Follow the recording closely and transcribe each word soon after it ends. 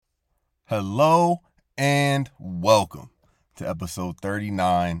Hello and welcome to episode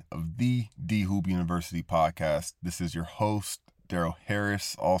 39 of the D Hoop University podcast. This is your host, Daryl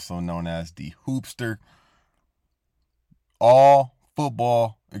Harris, also known as the Hoopster. All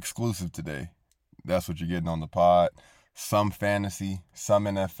football exclusive today. That's what you're getting on the pod. Some fantasy, some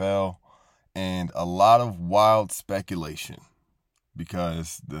NFL, and a lot of wild speculation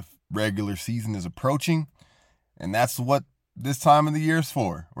because the regular season is approaching, and that's what this time of the year is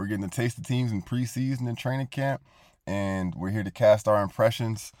for. We're getting to taste the teams in preseason and training camp, and we're here to cast our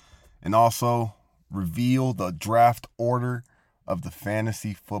impressions and also reveal the draft order of the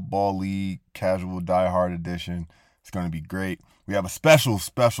Fantasy Football League Casual Diehard Edition. It's going to be great. We have a special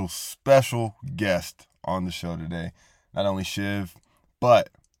guest on the show today. Not only Shiv, but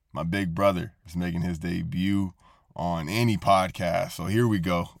my big brother is making his debut on any podcast. So here we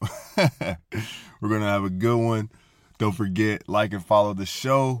go. We're going to have a good one. Don't forget, like and follow the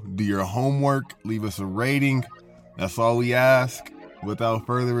show. Do your homework. Leave us a rating. That's all we ask. Without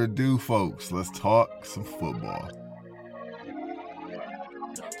further ado, folks, let's talk some football.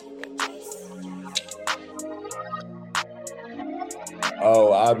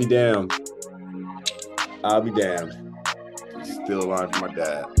 Oh, I'll be damned. Still alive for my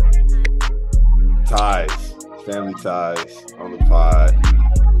dad. Ties, family ties on the pod.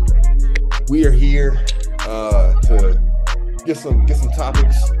 We are here to get some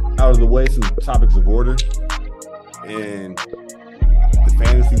topics out of the way, some topics of order, and the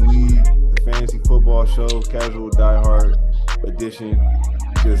fantasy league, the fantasy football show, casual diehard edition,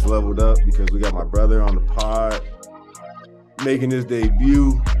 just leveled up because we got my brother on the pod making his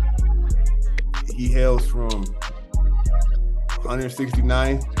debut. He hails from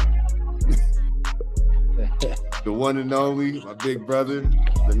 169th, the one and only, my big brother,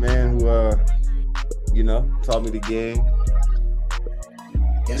 the man who taught me the game.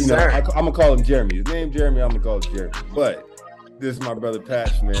 Yes, sir. I'm gonna call him Jeremy. His name Jeremy. I'm gonna call him Jeremy. But this is my brother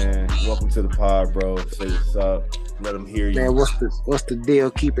Patch, man. Welcome to the pod, bro. Say what's up. Let him hear you. Man, what's the deal?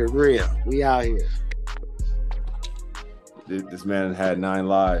 Keep it real. We out here. This man had 9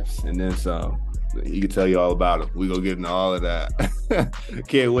 lives and then some. He can tell you all about him. We gonna get into all of that.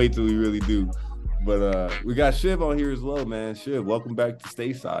 Can't wait till we really do. But we got Shiv on here as well, man. Shiv, welcome back to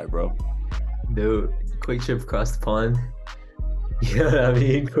Stateside, bro. Dude, quick trip across the pond. You know what I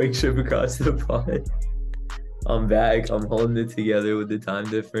mean? Quick trip across the pond. I'm back. I'm holding it together with the time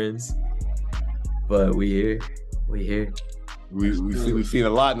difference. But we here. We've seen a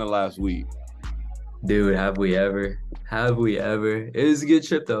lot in the last week. Dude, have we ever? It was a good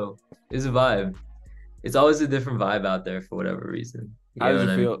trip, though. It's a vibe. It's always a different vibe out there for whatever reason. How does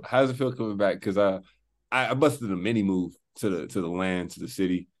it feel? How does it feel coming back? Because I busted a mini move to the land, to the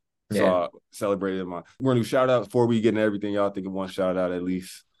city. So I celebrated we're gonna do shout out before we get into everything. Y'all think of one shout out at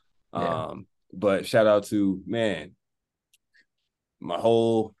least. But shout out to, man, my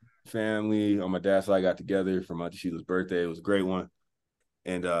whole family on my dad's side got together for my Auntie Sheila's birthday. It was a great one.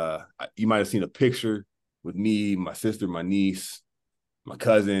 And you might have seen a picture with me, my sister, my niece, my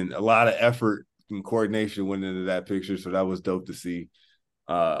cousin. A lot of effort and coordination went into that picture, so that was dope to see.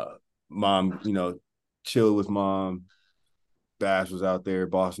 Mom, chill with mom. Bash was out there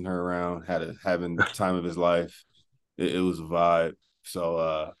bossing her around, having the time of his life. It was a vibe.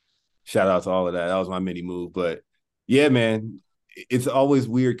 So shout out to all of that. That was my mini move. But yeah, man, it's always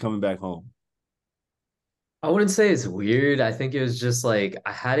weird coming back home. I wouldn't say it's weird. I think it was just like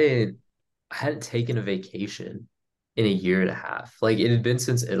I hadn't taken a vacation in a year and a half. Like it had been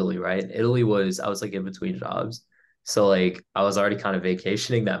since Italy, right? I was like in between jobs. So like I was already kind of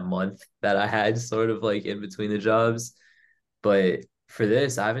vacationing that month that I had sort of like in between the jobs. But for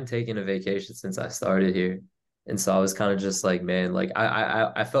this, I haven't taken a vacation since I started here. And so I was kind of just like, man, like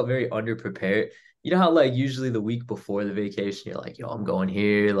I felt very underprepared. You know how like usually the week before the vacation, you're like, yo, I'm going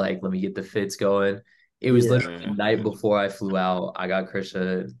here. Like, let me get the fits going. It was literally the night before I flew out. I got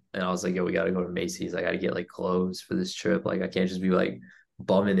Krisha and I was like, yo, we got to go to Macy's. I got to get like clothes for this trip. Like, I can't just be like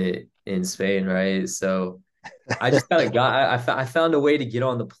bumming it in Spain, right? So I just kind of I found a way to get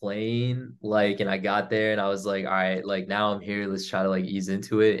on the plane, like, and I got there and I was like, all right, like now I'm here. Let's try to like ease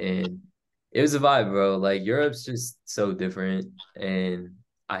into it. And it was a vibe, bro. Like Europe's just so different. And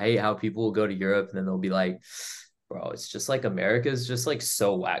I hate how people will go to Europe and then they'll be like, bro, it's just like America's just like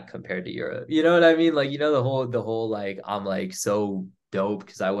so whack compared to Europe. You know what I mean? Like, the whole like I'm like so dope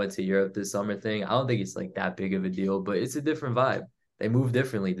because I went to Europe this summer thing. I don't think it's like that big of a deal, but it's a different vibe. They move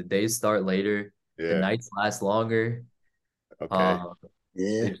differently. The days start later. The nights last longer. Okay.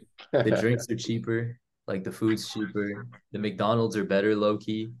 The drinks are cheaper. Like the food's cheaper. The McDonald's are better, low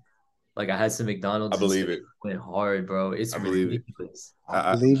key. Like I had some McDonald's. I believe it. Went hard, bro. It's I believe ridiculous.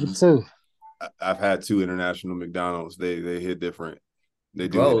 I believe it too. I've had 2 international McDonald's. They hit different. They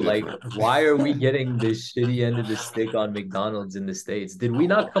do Bro, hit like, different. why are we getting the shitty end of the stick on McDonald's in the States? Did we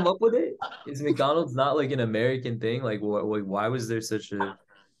not come up with it? Is McDonald's not like an American thing? Like, why was there such a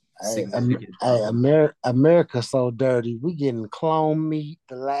significant problem? America so dirty. We getting clone meat,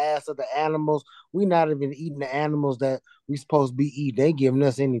 the last of the animals. We not even eating the animals that we supposed to be eating. They giving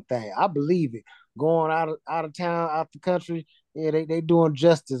us anything. I believe it. Going out of town, out the country, yeah, they doing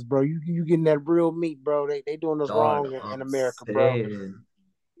justice, bro. You getting that real meat, bro. They doing us Dog, wrong in I'm America, bro. saying.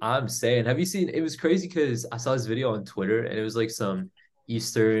 I'm saying, have you seen? It was crazy because I saw this video on Twitter and it was like some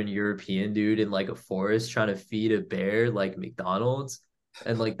Eastern European dude in like a forest trying to feed a bear like McDonald's,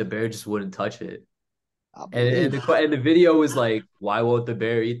 and like the bear just wouldn't touch it. I And believe it. the video was like, why won't the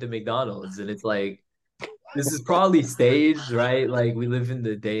bear eat the McDonald's? And it's like, this is probably staged, right? Like we live in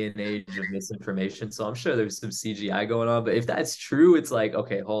the day and age of misinformation, so I'm sure there's some CGI going on. But if that's true, it's like,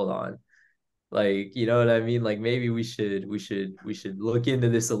 okay, hold on. Like, you know what I mean? Like maybe we should look into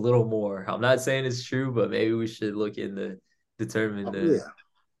this a little more. I'm not saying it's true, but maybe we should look into determine Oh, yeah.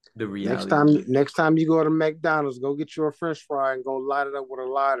 the Next reality. time, next time you go to McDonald's, go get you a French fry and go light it up with a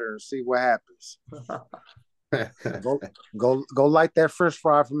lighter and see what happens. Go light that French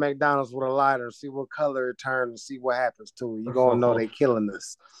fry from McDonald's with a lighter, see what color it turns, and see what happens to it. You're gonna know they killing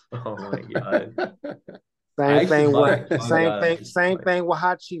us. Oh my God. I Same actually thing with might. Oh same God. thing, same thing with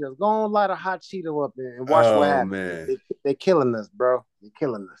hot Cheetos. Go on light a hot Cheeto up and watch what Oh happens. man, They killing us, bro. They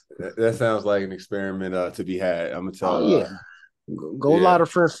killing us. that sounds like an experiment to be had. I'm gonna Oh tell. yeah. Go Yeah, light a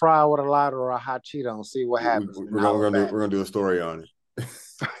French fry with a lighter or a hot Cheeto and see what happens. And we're holler gonna back. we're gonna do a story on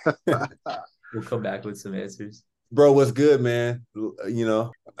it. We'll come back with some answers. Bro, what's good, man? You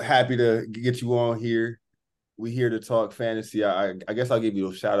know, happy to get you on here. We here to talk fantasy. I guess I'll give you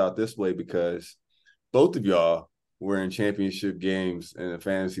a shout out this way because both of y'all were in championship games in the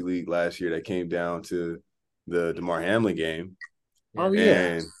fantasy league last year that came down to the DeMar Hamlin game. Oh yeah.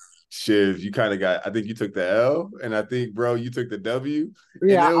 And Shiv, you kind of got, I think you took the L, and I think, bro, you took the W.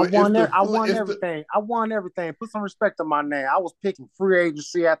 Yeah, And I won everything. I won everything. Put some respect on my name. I was picking free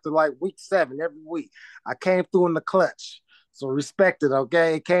agency after like week 7 every week. I came through in the clutch. So respect it,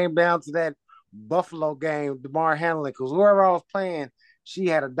 okay? It came down to that Buffalo game, DeMar Hamlin, because whoever I was playing, she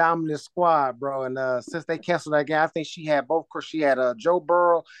had a dominant squad, bro. And since they canceled that game, I think she had both. Of course, she had Joe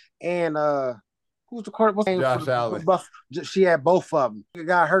Burrow and who's the quarterback? What's the name Josh for Allen. Buff? She had both of them. It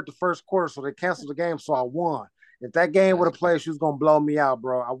got hurt the first quarter, so they canceled the game. So I won. If that game would have played, she was gonna blow me out,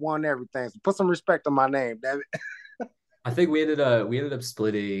 bro. I won everything. So put some respect on my name, damn it. I think we ended up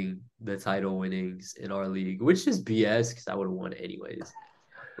splitting the title winnings in our league, which is BS because I would have won anyways.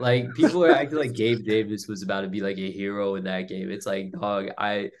 Like people are acting like Gabe Davis was about to be like a hero in that game. It's like, dog,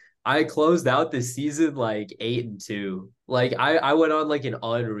 I closed out this season like 8-2. Like I went on like an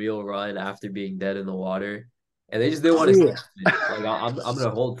unreal run after being dead in the water, and they just didn't want to Yeah. stand it. Like I'm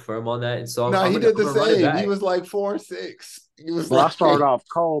gonna hold firm on that, and so No, he I'm did the gonna run it same. He back. was like 4-6. He was Bro, I like, started off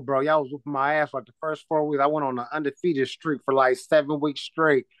cold, bro. Y'all was whooping my ass like the first 4 weeks. I went on an undefeated streak for like 7 weeks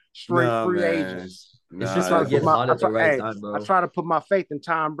straight nah, free man. agents. It's Nah, just Try to about put getting that's, my, hot I at the try, right hey, time, I bro. try to put my faith in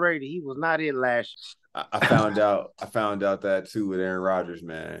Tom Brady. He was not it last I found out that too with Aaron Rodgers,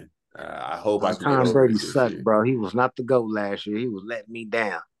 man. I hope year. I can get Tom over Brady it this sucked, year. bro. He was not the GOAT last year. He was letting me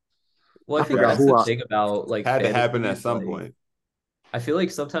down. Well, I I think forgot that's who the I. thing about like Had to fantasy happen at is some like point. I feel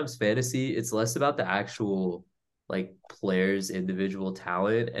like sometimes fantasy it's less about the actual like players' individual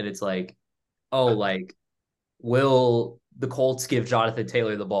talent, and it's like, oh, like will the Colts give Jonathan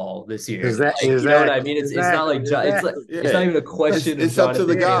Taylor the ball this year? Like, you know what I Exactly, mean? It's not exactly, like exactly. it's not Yeah, even a question of it's up to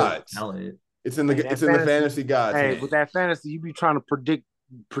the Jonathan Taylor's gods. talent. It's in Hey, the fantasy gods' hey, hand. with that fantasy, you be trying to predict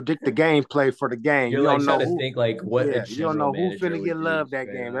the gameplay for the game. You're You like don't know trying to who. think like what a Yeah, you don't general know who manager finna would get do love that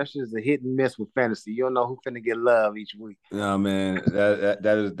straight game. up. That's just a hit and miss with fantasy. You don't know who finna get love each week. No, man,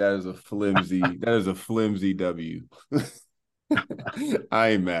 that is a flimsy W. I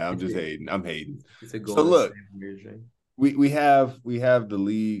ain't mad. I'm just hating. I'm hating. It's a So Golden look, State Warriors ring. we have the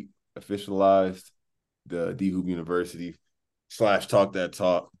league officialized, the D Hoop University / Talk That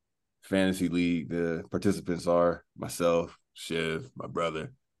Talk Fantasy League. The participants are myself, Shiv, my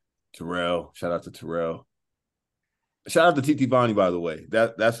brother, Terrell. Shout out to Terrell. Shout out to TT Bonnie, by the way.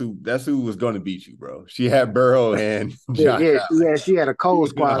 That's who was going to beat you, bro. She had Burrow and Josh Allen. She had a She cold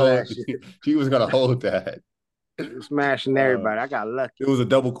was gonna squad hold. last year. She was gonna hold that. Smashing everybody. I got lucky. It was a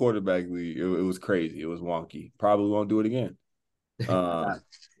double quarterback league. It was crazy. It was wonky. Probably won't do it again. I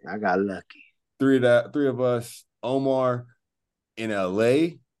got lucky. Three of us. Omar in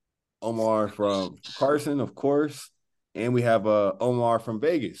LA. Omar from Carson, of course, and we have Omar from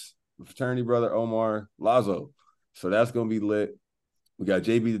Vegas, fraternity brother Omar Lazo. So that's gonna be lit. We got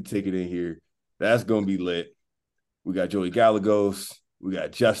JB the ticket in here. That's going to be lit. We got Joey Gallegos. We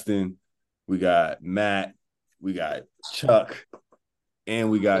got Justin. We got Matt. We got Chuck. And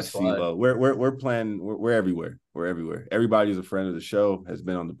we got CeeLo. We're playing. We're everywhere. We're everywhere. Everybody's a friend of the show, has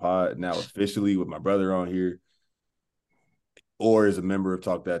been on the pod now officially with my brother on here, or is a member of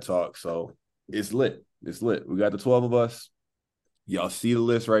Talk That Talk. So it's lit. It's lit. We got the 12 of us. Y'all see the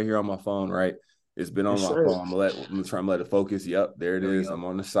list right here on my phone, right? It's been on my phone. I'm gonna try and let it focus. Yep, there it is. I'm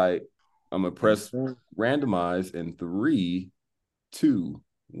on the site. I'm gonna press randomize in 3, 2,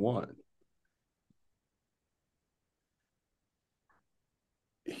 1.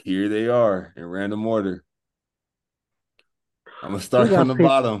 Here they are in random order. I'm gonna start from the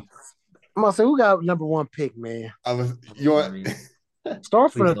bottom. I'm gonna say, who got number 1 pick, man? You want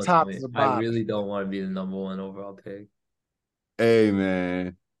start from the top to the bottom. I really don't want to be the number 1 overall pick. Hey,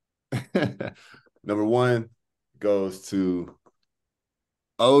 man. Number 1 goes to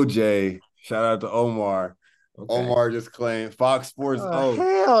OJ. Shout out to Omar. Okay. Omar just claimed Fox Sports.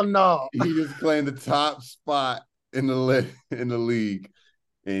 Hell no. He just claimed the top spot in the league.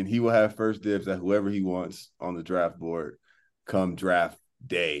 And he will have first dibs at whoever he wants on the draft board come draft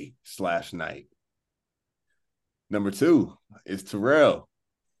day/night. Number 2 is Terrell.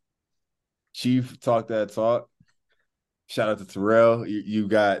 Chief Talk That Talk. Shout out to Terrell. You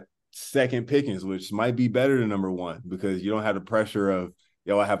got second pickings, which might be better than number 1 because you don't have the pressure of,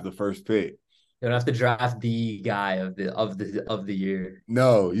 I have the first pick. You don't have to draft the guy of the year.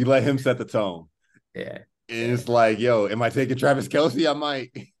 No, you let him set the tone. Yeah. And it's like, am I taking Travis Kelce? I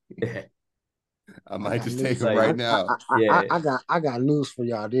might. I might just take him right now. I got news for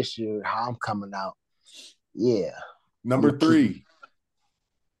y'all this year, how I'm coming out. Yeah. Number 3,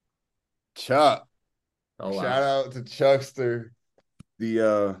 Chuck. Oh, wow. Shout out to Chuckster,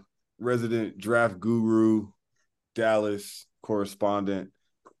 the resident draft guru, Dallas correspondent,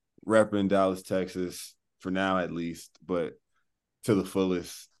 repping Dallas, Texas, for now at least, but to the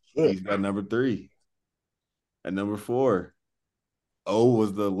fullest. He's got number 3. At number 4, O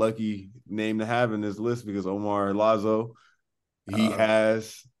was the lucky name to have in this list because Omar Lazo, he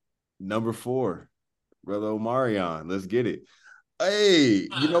has number 4. Brother Omarion, let's get it. Hey,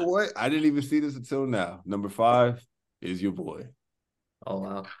 you know what? I didn't even see this until now. Number 5 is your boy. Oh,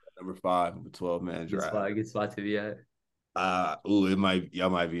 wow. Number 5 of the 12-man draft. Good spot to be at. Y'all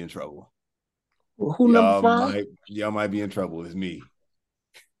might be in trouble. Who number 5? Y'all might be in trouble. It's me.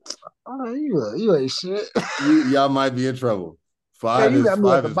 Oh, you ain't shit. Y'all might be in trouble. 5 you got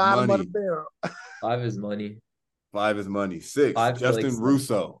me at the money. bottom of the barrel. 5 is money. 5 is money. 6, Justin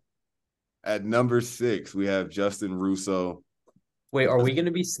Russo. At number 6, we have Justin Russo. Wait, are we going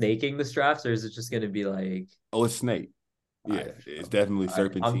to be snaking this draft, or is it just going to be like? Oh, it's snake. Yeah, it's definitely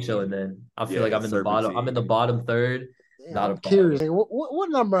serpentine. I'm chilling then. I feel like I'm in the bottom. I'm in the bottom third. Yeah, not I'm curious. What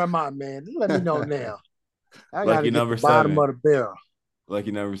number am I, man? Just let me know now. I got to number the bottom 7. of the barrel.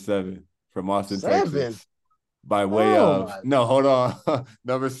 Lucky number 7 from Austin, Texas. By way of hold on.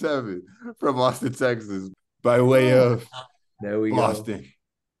 Number 7 from Austin, Texas. By way of there we Austin. Go.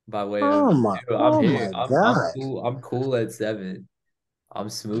 By way of I'm here. I'm cool at 7. I'm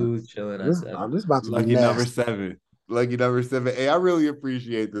smooth chilling at 7. I'm just about to Lucky number 7. Lucky number 7. Hey, I really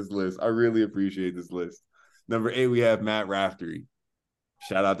appreciate this list. Number 8, we have Matt Raftery.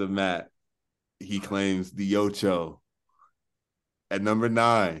 Shout out to Matt. He claims the Yocho. At number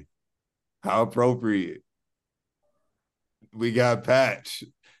 9, how appropriate. We got Patch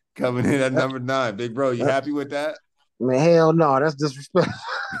coming in at number 9. Big bro, you happy with that? Man, hell no, that's disrespectful.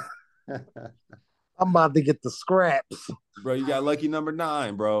 I'm about to get the scraps. Bro, you got lucky number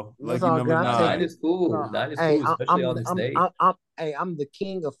 9, bro. Lucky number 9. 9 is cool. 9 is cool, especially on this day. I'm the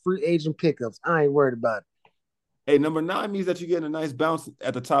king of free agent pickups. I ain't worried about it. Hey, number 9 means that you're getting a nice bounce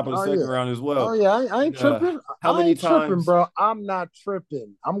at the top of the second round as well. Oh, yeah, I ain't tripping. How many times? Tripping, bro. I'm not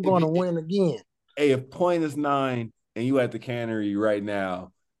tripping. I'm going to win again. Hey, if point is 9 and you at the cannery right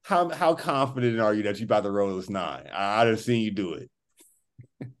now, how confident are you that you about to roll this 9? I done seen you do it.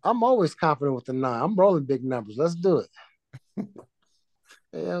 I'm always confident with the 9. I'm rolling big numbers. Let's do it.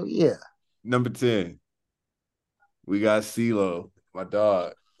 Hell yeah. Number 10, we got CeeLo, my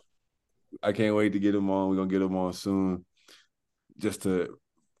dog. I can't wait to get him on. We're going to get him on soon just to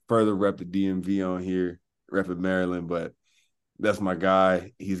further rep the DMV on here, rep in Maryland. But that's my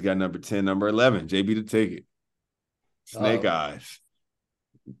guy. He's got number 10, number 11, JB the Ticket. Snake Eyes.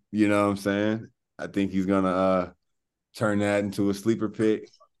 You know what I'm saying? I think he's going to turn that into a sleeper pick.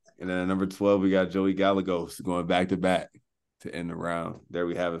 And then at number 12, we got Joey Gallegos going back-to-back to end the round. There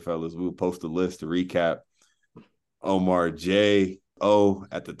we have it, fellas. We'll post a list to recap. Omar J. O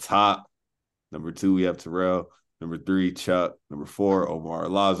at the top. Number 2, we have Terrell. Number 3, Chuck. Number 4, Omar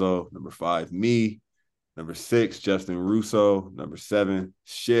Lazo. Number 5, me. Number 6, Justin Russo. Number 7,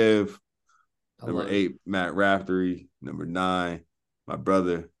 Shiv. Number 8, Matt Raftery. Number 9, my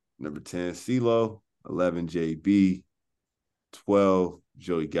brother. Number 10, CeeLo. 11, JB. 12,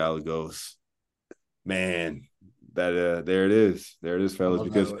 Joey Gallegos. Man, there it is. There it is, fellas.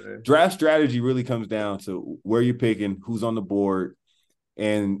 Because draft strategy really comes down to where you're picking, who's on the board.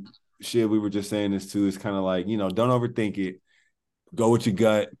 And shit, we were just saying this too. It's kind of like, don't overthink it. Go with your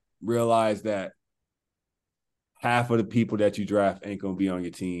gut. Realize that half of the people that you draft ain't going to be on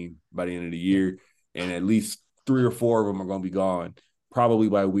your team by the end of the year. And at least 3 or 4 of them are going to be gone probably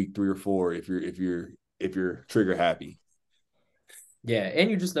by week 3 or 4 if you're trigger happy. Yeah, and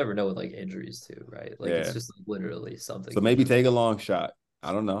you just never know with like injuries too, right? Like it's just like literally something. So maybe take a long shot.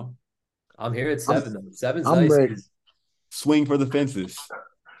 I don't know. I'm here at 7 though. 7's I'm nice. ready. Swing for the fences.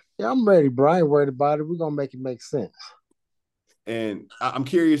 Yeah, I'm ready, bro. I ain't worried about it. We're gonna make it make sense. And I'm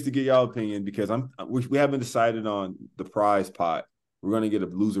curious to get y'all opinion because we haven't decided on the prize pot. We're gonna get a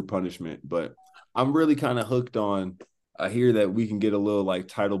loser punishment, but I'm really kind of hooked on. I hear that we can get a little like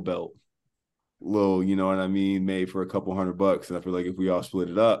title belt. Little, you know what I mean, made for a couple $100, and I feel like if we all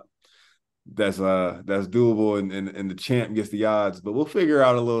split it up, that's doable, and the champ gets the odds. But we'll figure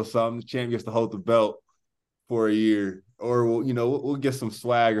out a little something. The champ gets to hold the belt for a year, or we'll get some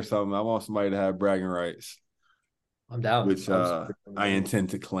swag or something. I want somebody to have bragging rights. I'm down, which I intend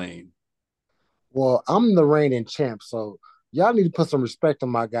to claim. Well, I'm the reigning champ, so y'all need to put some respect on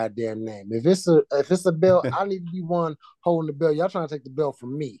my goddamn name. If it's a belt, I need to be one holding the belt. Y'all trying to take the belt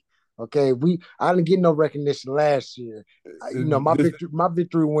from me. Okay, I didn't get no recognition last year. My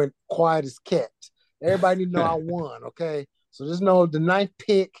victory went quiet as kept. Everybody need to know I won. Okay, so just know the 9th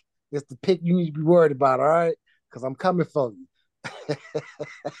pick is the pick you need to be worried about. All right, because I'm coming for you.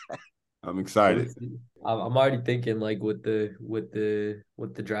 I'm excited. I'm already thinking like what the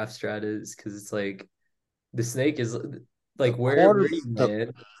draft strat is, because it's like the snake is like where you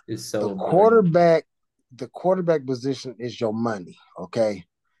land is so important. The quarterback position is your money. Okay.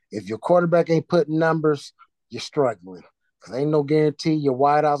 If your quarterback ain't putting numbers, you're struggling. Because ain't no guarantee your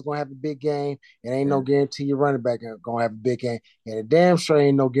wideout's going to have a big game, and ain't no guarantee your running back going to have a big game. And a damn sure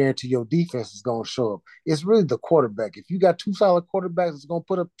ain't no guarantee your defense is going to show up. It's really the quarterback. If you got 2 solid quarterbacks that's going to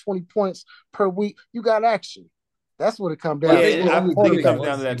put up 20 points per week, you got action. That's what it comes down to. I think it comes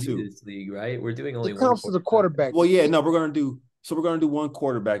down to that too. This league, right? We're doing only one. It comes to the quarterback. Well, yeah, no, we're going to do one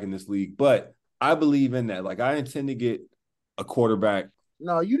quarterback in this league, but I believe in that. Like, I intend to get a quarterback.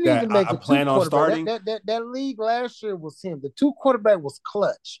 No, you need to make a plan on starting. That league last year was him. The 2 quarterback was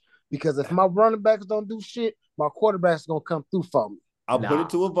clutch, because if my running backs don't do shit, my quarterback's gonna come through for me. I'll put it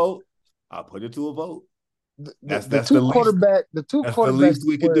to a vote. The 2 quarterbacks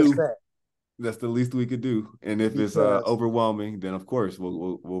we could do. That's the least we could do. And if it's overwhelming, then of course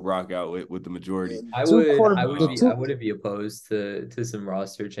we'll rock out with the majority. I wouldn't be opposed to some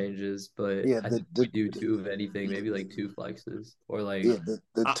roster changes, but I think we do 2 of anything, maybe like 2 flexes or like.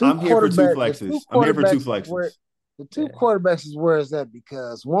 I'm here for 2 flexes. I'm here for 2 flexes. The 2 quarterbacks is where it's at,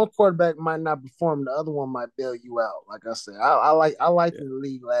 because one quarterback might not perform, the other one might bail you out. Like I said, I liked the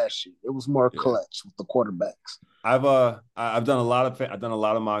league last year. It was more clutch with the quarterbacks. I've done a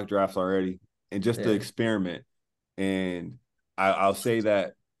lot of mock drafts already, and just to experiment. And I'll say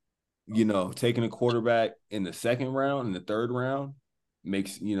that, taking a quarterback in the 2nd round and the 3rd round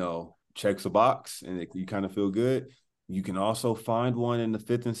makes, checks a box, and you kind of feel good. You can also find one in the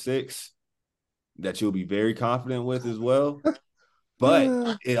 5th and 6th that you'll be very confident with as well.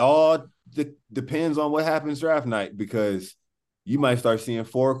 But it all depends on what happens draft night, because you might start seeing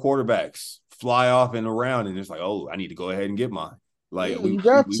 4 quarterbacks fly off in a round, and it's like, oh, I need to go ahead and get mine. Like, we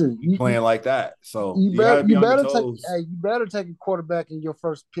playing like that. So you better take a quarterback in your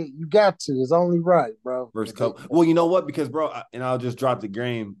first pick. You got to. It's only right, bro. First couple. Well, you know what? Because, bro, and I'll just drop the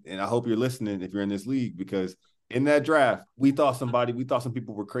game, and I hope you're listening if you're in this league, because in that draft, we thought some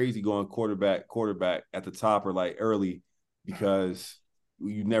people were crazy going quarterback at the top or like early, because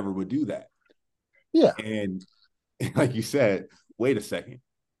you never would do that. Yeah. And like you said, wait a second.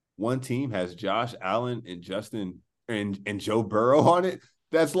 One team has Josh Allen and Justin and Joe Burrow on it.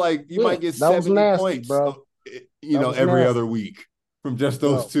 That's like, you might get 70 points, bro. Every other week from just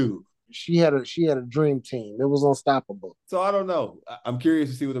those 2. She had a dream team. It was unstoppable. So I don't know. I'm curious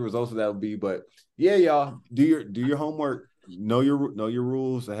to see what the results of that would be. But yeah, y'all, do your homework. Know your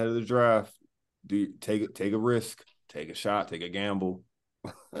rules ahead of the draft. Take a risk, take a shot, take a gamble.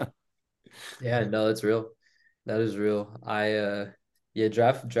 Yeah, no, that's real. That is real.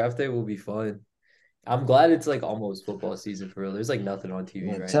 Draft day will be fun. I'm glad it's like almost football season for real. There's like nothing on TV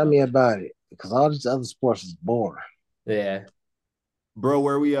Man, right tell now. me about it because all these other sports is boring. Yeah. Bro,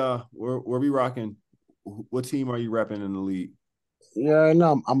 where we rocking? What team are you repping in the league? You already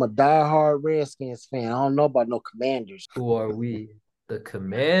know I'm a diehard Redskins fan. I don't know about no Commanders. Who are we? The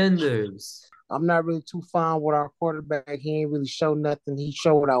Commanders. I'm not really too fond with our quarterback. He ain't really show nothing. He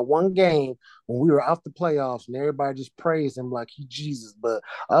showed out one game when we were out the playoffs, and everybody just praised him like he Jesus. But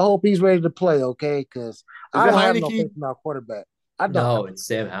I hope he's ready to play, okay? Because Is I it don't have no faith Heineke? in our quarterback. I don't. No, it's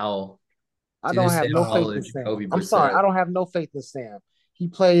Sam Howell. I It's either don't have Sam no faith Howell or in Sam. Jacoby I'm sorry. Brissett. I don't have no faith in Sam. He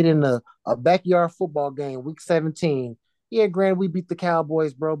played in a backyard football game, week 17. Yeah, granted, we beat the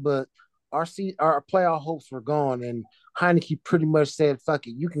Cowboys, bro, but our playoff hopes were gone. And Heineke pretty much said, fuck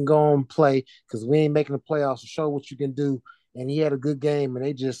it, you can go on and play because we ain't making the playoffs to show what you can do. And he had a good game, and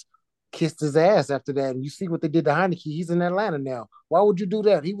they just kissed his ass after that. And you see what they did to Heineke. He's in Atlanta now. Why would you do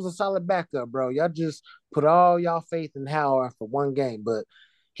that? He was a solid backup, bro. Y'all just put all y'all faith in Howard for one game. But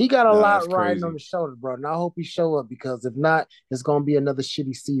he got a Nah, lot that's riding on crazy. his shoulder, bro. And I hope he show up because if not, it's gonna be another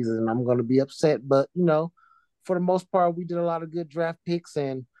shitty season, and I'm gonna be upset. But for the most part, we did a lot of good draft picks,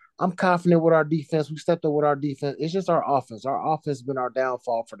 and I'm confident with our defense. We stepped up with our defense. It's just our offense. Our offense has been our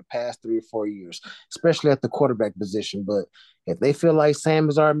downfall for the past 3 or 4 years, especially at the quarterback position. But if they feel like Sam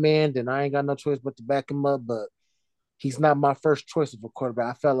is our man, then I ain't got no choice but to back him up. But he's not my first choice of a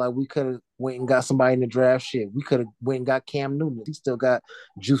quarterback. I felt like we could have went and got somebody in the draft. Shit, we could have went and got Cam Newton. He still got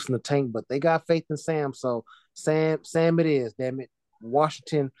juice in the tank, but they got faith in Sam. So Sam, it is. Damn it,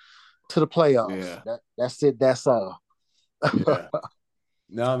 Washington to the playoffs. Yeah, That's it. That's all. yeah.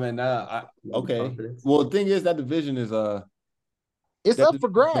 No, man, Love the okay. confidence. Well, the thing is that division is It's that up for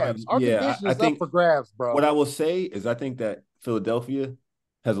division is gonna grabs. be, Our yeah, division I is up think for grabs, what bro. I will say is I think that Philadelphia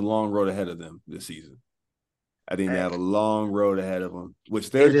has a long road ahead of them this season. I think they Hey, have a long road ahead of them,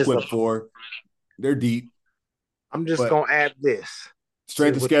 which they're it is a. equipped for. They're deep, I'm just but gonna add this to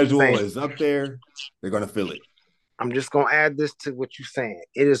strength of what you're schedule saying. is up there. They're gonna feel it. I'm just gonna add this to what you're saying.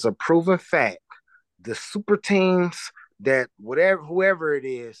 It is a proven fact the super teams that whatever whoever it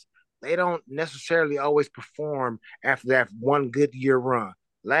is, they don't necessarily always perform after that one good year run.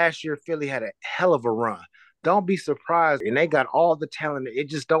 Last year, Philly had a hell of a run. Don't be surprised, and they got all the talent. It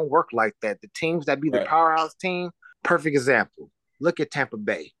just don't work like that. The teams that be the Right. powerhouse team, perfect example. Look at Tampa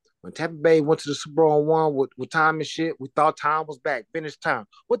Bay. When Tampa Bay went to the Super Bowl and won with Tom and shit, we thought Tom was back. Finished Tom.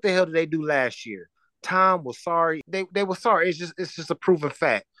 What the hell did they do last year? Tom was sorry. They were sorry. It's just a proven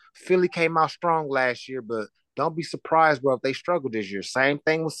fact. Philly came out strong last year, but don't be surprised, bro, if they struggle this year. Same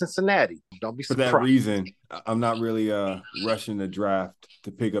thing with Cincinnati. Don't be For that surprised. reason, I'm not really rushing the draft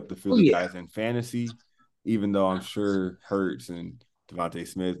to pick up the Oh Philly yeah, guys in fantasy, even though I'm sure Hurts and Devontae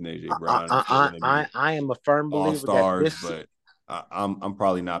Smith and AJ I Brown are still I going to I, be I am a firm all believer that stars, this. but I'm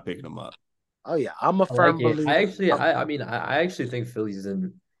probably not picking them up. Oh yeah, I'm a I like firm it. believer. I mean, I actually think Philly's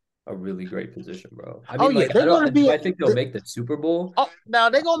in a really great position, bro. I Oh mean, yeah, like, they're gonna do be. I think they'll make the Super Bowl? Oh, now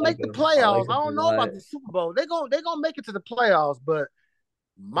they're I gonna like make the them. I playoffs. like I them a don't know lot. about the Super Bowl. They're gonna make it to the playoffs, but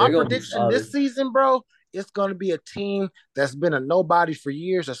my They're gonna be prediction this solid. season, bro, it's going to be a team that's been a nobody for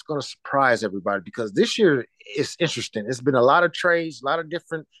years that's going to surprise everybody because this year it's interesting. It's been a lot of trades, a lot of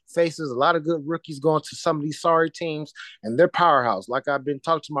different faces, a lot of good rookies going to some of these sorry teams, and they're powerhouse. Like I've been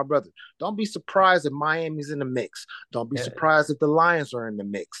talking to my brother. Don't be surprised if Miami's in the mix. Don't be Yeah, surprised if the Lions are in the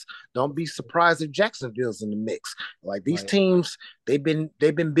mix. Don't be surprised if Jacksonville's in the mix. Like these like, teams, they've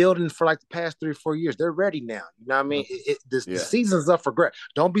been building for like the past 3 or 4 years. They're ready now. You know what I mean? The Yeah, season's up for grabs.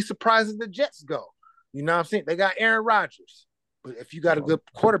 Don't be surprised if the Jets go. You know what I'm saying? They got Aaron Rodgers. But if you got a good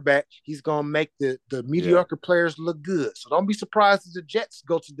quarterback, he's gonna make the yeah, mediocre players look good. So don't be surprised if the Jets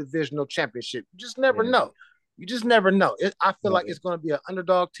go to divisional championship. You just never yeah, know. You just never know. I feel like like, it's going to be an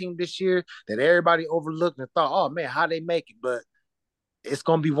underdog team this year that everybody overlooked and thought, oh man, how they make it? But it's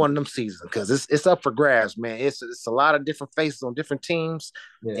going to be one of them seasons because it's up for grabs, man. It's a lot of different faces on different teams,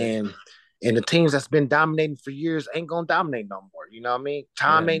 yeah, and the teams that's been dominating for years ain't gonna dominate no more. You know what I mean? yeah,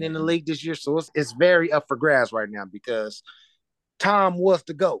 Tom ain't in the league this year, so it's very up for grabs right now because Tom was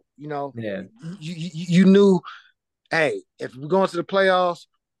the GOAT. yeah, You knew, hey, if we're going to the playoffs,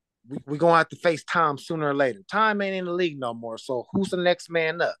 we're gonna have to face Tom sooner or later. Tom ain't in the league no more, so who's the next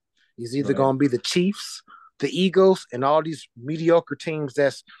man up? He's either right. gonna be the Chiefs, the Eagles, and all these mediocre teams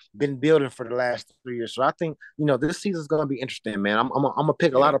that's been building for the last 3 years. So I think this season's gonna be interesting, man. I'm gonna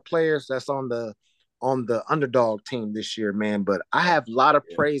pick a lot yeah, of players that's on the underdog team this year, man. But I have a lot of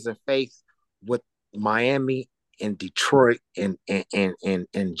yeah, praise and faith with Miami and Detroit and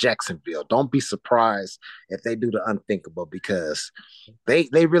Jacksonville. Don't be surprised if they do the unthinkable because they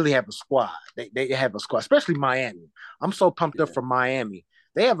really have a squad. They have a squad, especially Miami. I'm so pumped up yeah. for Miami.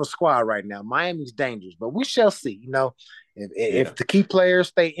 they have a squad right now. Miami's dangerous, but we shall see. You know, if the key players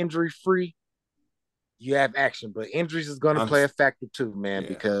stay injury free, you have action. But injuries is going to play a factor too, man,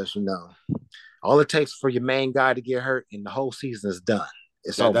 because you know all it takes for your main guy to get hurt, and the whole season is done.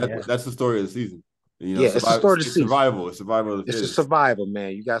 It's over. That's the story of the season. You know, it's the story of the season. Survival. It's survival of the fittest. It's a survival,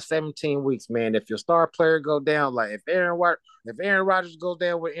 man. You got 17 weeks, man. If your star player go down, like if Aaron Rodgers goes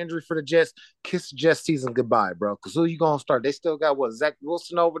down with injury for the Jets, kiss the Jets season goodbye, bro. Because who you gonna start? They still got what, Zach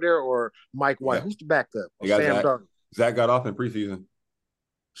Wilson over there or Mike White? Yeah. Who's the backup? Sam Darnold. Zach got off in preseason.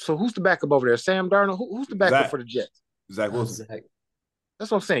 So who's the backup over there? Sam Darnold. Who's the backup for the Jets? Zach Wilson.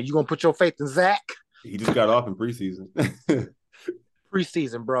 That's what I'm saying. You gonna put your faith in Zach? He just got off in preseason.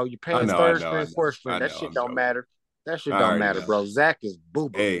 Preseason, bro. You paying third string, fourth string. That shit don't matter. That shit don't matter, bro. Zach is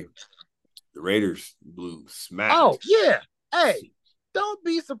boo-boo. Hey, the Raiders blew smack. Oh, yeah. Hey, don't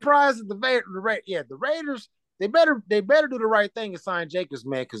be surprised if the Raiders, they better do the right thing and sign Jacobs,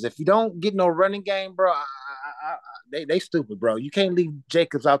 man, because if you don't get no running game, bro, they stupid, bro. You can't leave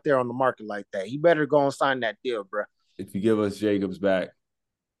Jacobs out there on the market like that. You better go and sign that deal, bro. If you give us Jacobs back,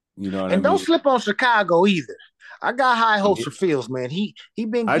 you know what I mean? And don't slip on Chicago either. I got high hopes for Fields, man. He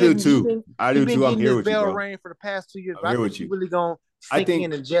been. I do too. I'm here with you, bro. Rain for the past 2 years. I'm here with you. Really gonna sink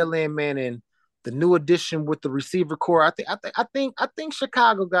in and gel in, man. And the new addition with the receiver core, I think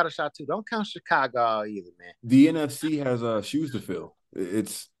Chicago got a shot too. Don't count Chicago either, man. The NFC has shoes to fill.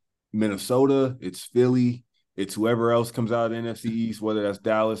 It's Minnesota, it's Philly, it's whoever else comes out of the NFC East, whether that's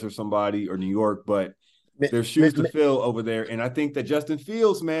Dallas or somebody or New York. But there's shoes to fill over there, and I think that Justin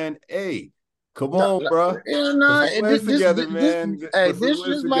Fields, man, hey. Come on, bro. This together, man. This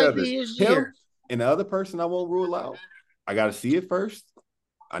just might be his year. And the other person I won't rule out. I got to see it first.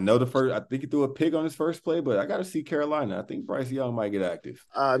 I know I think he threw a pig on his first play, but I got to see Carolina. I think Bryce Young might get active.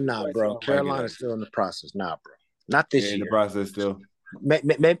 Bro. Carolina's still in the process. Bro. Not this year. In the process still.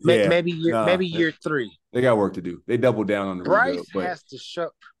 Maybe year 3. They got work to do. They doubled down on the Bryce has to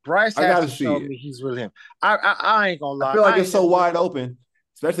show me he's really him. I ain't gonna lie. I feel like it's so wide open.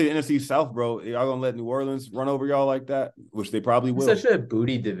 Especially the NFC South, bro. Y'all gonna let New Orleans run over y'all like that? Which they probably will. It's such a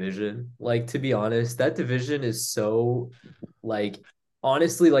booty division. Like, to be honest, that division is so, like,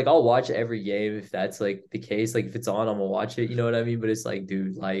 honestly, like, I'll watch every game if that's, like, the case. Like, if it's on, I'm gonna watch it. You know what I mean? But it's like,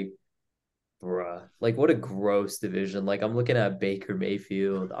 dude, like, bruh. Like, what a gross division. Like, I'm looking at Baker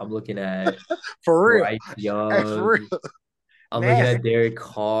Mayfield. I'm looking at for real. Bryce Young. Hey, for real. I'm looking at Derek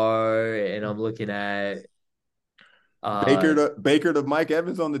Carr, and I'm looking at Baker to Mike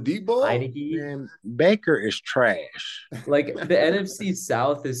Evans on the deep ball. Man, Baker is trash. Like, the NFC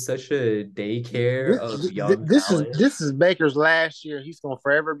South is such a daycare of young talent. This is Baker's last year. He's gonna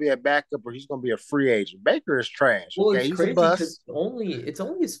forever be a backup, or he's gonna be a free agent. Baker is trash. Well, it's crazy because it's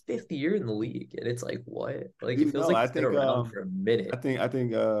only his 5th year in the league, and it's like, what? Like, it feels like he's been around for a minute. I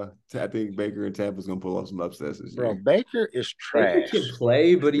think Baker and Tampa's gonna pull off some upsets this year. Bro, Baker is trash. Baker can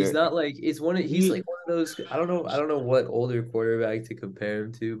play, but he's not like he's like one of those. I don't know what older quarterback to compare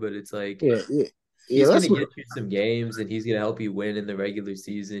him to, but it's like he's gonna get you some games and he's gonna help you win in the regular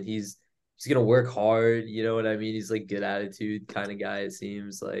season. He's gonna work hard, you know what I mean? He's like good attitude kind of guy, it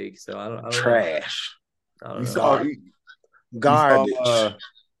seems like. So I don't trash. Know. I don't know. Garbage.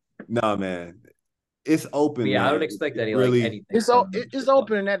 Nah, man. It's open. Yeah, I don't expect anything. It's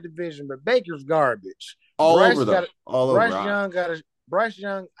open in that division, but Baker's garbage. Bryce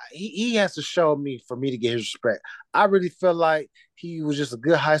Young, he has to show me for me to get his respect. I really feel like he was just a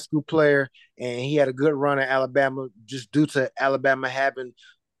good high school player, and he had a good run at Alabama just due to Alabama having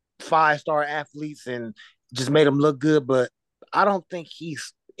 5-star athletes and just made him look good. But I don't think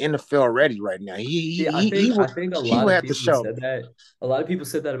he's NFL ready right now. I think a lot of people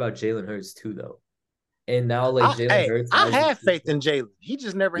said that about Jalen Hurts too, though. And now, like, Jalen Hurts, I have faith in Jalen. He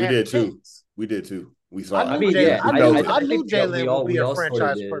just never had a chance. We did too. We saw. I knew Jalen would be a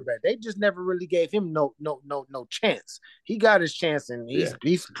franchise quarterback. They just never really gave him no chance. He got his chance, and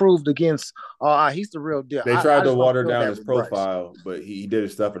he's proved against. He's the real deal. They tried to water down his profile, but he did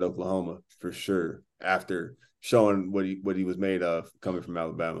his stuff at Oklahoma for sure. After showing what he was made of coming from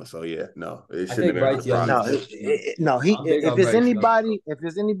Alabama, so yeah, no, it shouldn't have been. If there's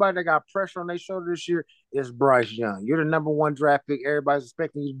anybody that got pressure on their shoulder this year, it's Bryce Young. You're the number 1 draft pick. Everybody's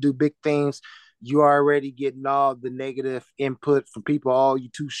expecting you to do big things. You already getting all the negative input from people. Oh, you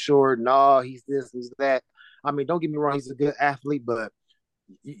too short. No, he's this, he's that. I mean, don't get me wrong. He's a good athlete, but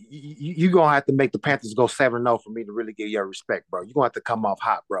you're going to have to make the Panthers go 7-0 for me to really give your respect, bro. You're going to have to come off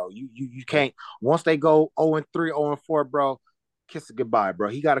hot, bro. You can't. Once they go 0-3, 0-4, bro, kiss it goodbye, bro.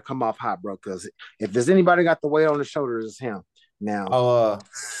 He got to come off hot, bro, because if there's anybody got the weight on the shoulders, it's him. Now,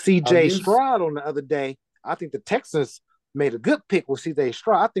 C.J. Stroud on the other day, I think the Texans made a good pick with CJ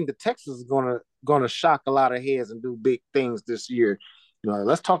Stroud. I think the Texans is gonna shock a lot of heads and do big things this year.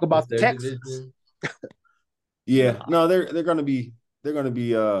 Let's talk about the Texans. Yeah, no, they're gonna be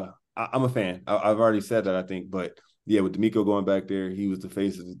I'm a fan. I've already said that, I think, but yeah, with D'Amico going back there, he was the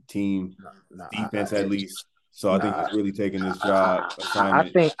face of the team, defense at least. So I think he's really taking this job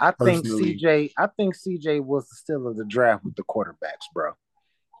assignment. I think CJ was the steal of the draft with the quarterbacks, bro.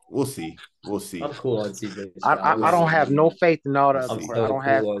 We'll see. I'm cool on CJ. I don't have no faith in all the other. I don't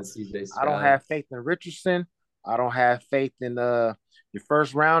have on CJ. I don't have faith in Richardson. I don't have faith in your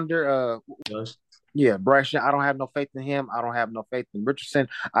first rounder. Yeah, Bryce. I don't have no faith in him. I don't have no faith in Richardson.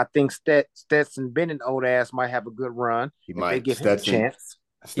 I think Stetson Bennett, old ass, might have a good run. He might. They give him a chance.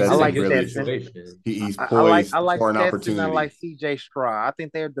 I like Stetson. He's poised for an opportunity. I like CJ Stroud. I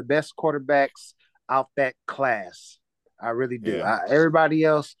think they're the best quarterbacks out that class. I really do. Yeah. Everybody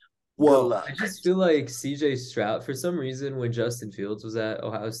else. Well, I just feel like CJ Stroud, for some reason, when Justin Fields was at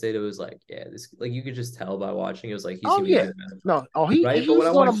Ohio State, it was like, yeah, this, like, you could just tell by watching. It was like, he's gonna be good. No, right. But when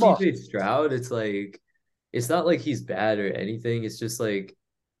I watch CJ Stroud, it's like, it's not like he's bad or anything. It's just like,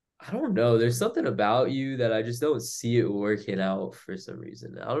 I don't know. There's something about you that I just don't see it working out for some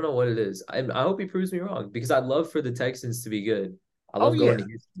reason. I don't know what it is. I hope he proves me wrong, because I'd love for the Texans to be good. I love going to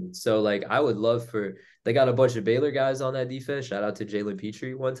Houston. So, like, I would love they got a bunch of Baylor guys on that defense. Shout out to Jalen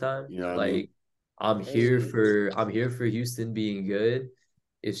Petrie one time. You know what like, I mean? I'm here for Houston being good.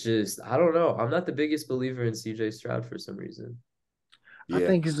 It's just, I don't know. I'm not the biggest believer in CJ Stroud for some reason. Yeah. I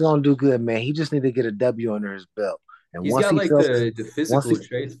think he's gonna do good, man. He just need to get a W under his belt. And he's got the physical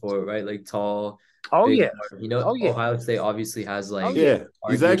traits for it, right? Like tall. Big, Ohio State obviously has like.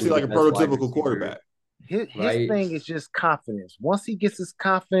 He's actually like a prototypical quarterback. His thing is just confidence. Once he gets his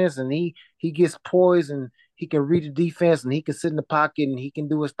confidence and he gets poised and he can read the defense and he can sit in the pocket and he can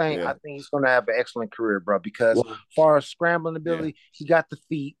do his thing, I think he's going to have an excellent career, bro. Because as far as scrambling ability, he got the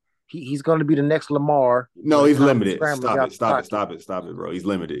feet. He's going to be the next Lamar. No, he's limited. Stop it, bro. He's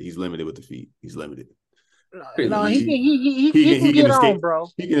limited. He's limited with the feet. He's limited. No, he can get escape, on, bro.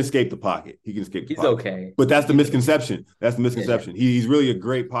 He can escape the pocket. He's okay. But that's the misconception. He's really a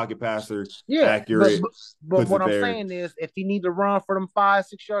great pocket passer. Yeah, accurate. But what I'm saying is, if he need to run for them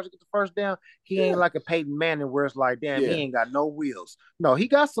 5-6 yards to get the first down, he ain't like a Peyton Manning where it's like, damn, he ain't got no wheels. No, he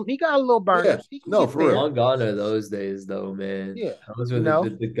got a little burners. No, for real. Long gone are those days, though, man. Yeah, those were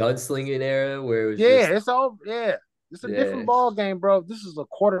the gunslinging era where it was it's all It's a different ball game, bro. This is a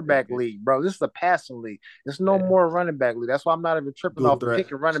quarterback league, bro. This is a passing league. It's no more running back league. That's why I'm not even tripping off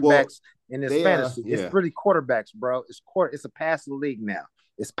picking running backs in this fantasy. It's really quarterbacks, bro. It's a passing league now.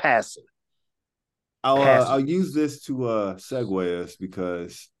 It's passing. I'll use this to segue us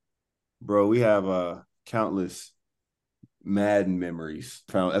because, bro, we have countless Madden memories.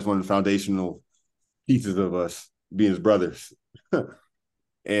 That's one of the foundational pieces of us being his brothers.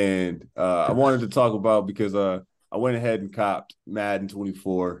 And I wanted to talk about because I went ahead and copped Madden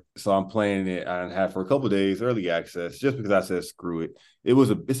 24, so I'm playing it. I had for a couple of days early access just because I said screw it.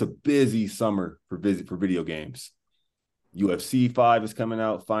 It's a busy summer for video games. UFC 5 is coming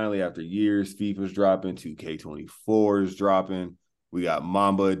out finally after years. FIFA's dropping, 2K24 is dropping. We got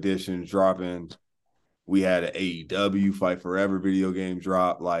Mamba Edition dropping. We had an AEW Fight Forever video game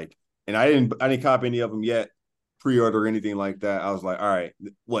drop. And I didn't cop any of them yet, pre-order or anything like that. I was like, all right,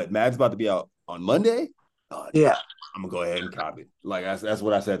 what? Madden's about to be out on Monday? I'm gonna go ahead and copy it. Like that's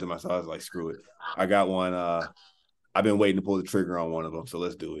what I said to myself. I was like, screw it. I got one. I've been waiting to pull the trigger on one of them, so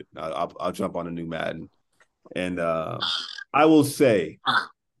let's do it. I'll jump on a new Madden, and I will say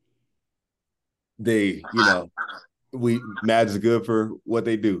Madden's good for what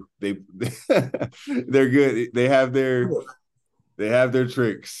they do. They're good. They have their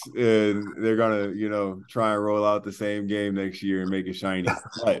tricks, and they're gonna try and roll out the same game next year and make it shiny.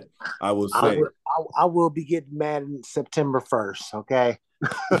 But I will say. I will be getting Madden September 1st, okay?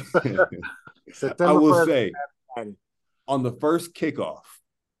 I will say, on the first kickoff,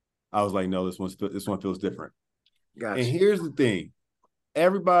 I was like, no, this one feels different. Gotcha. And here's the thing.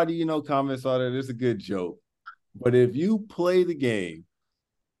 Everybody, comments on it. It's a good joke. But if you play the game,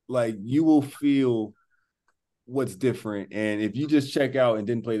 you will feel what's different. And if you just check out and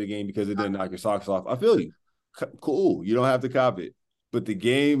didn't play the game because it didn't knock your socks off, I feel you. Cool. You don't have to cop it. But the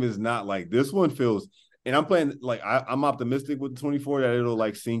game is not like this one feels, and I'm playing I'm optimistic with the 24 that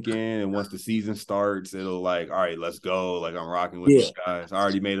it'll sink in, and once the season starts, it'll all right, let's go. I'm rocking with these guys. I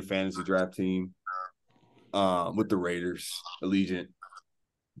already made a fantasy draft team with the Raiders, Allegiant,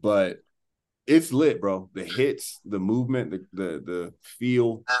 but it's lit, bro. The hits, the movement, the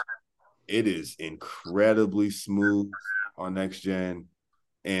feel, it is incredibly smooth on next gen,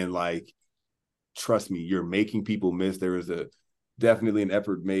 and trust me, you're making people miss. There is definitely an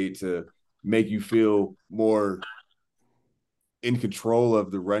effort made to make you feel more in control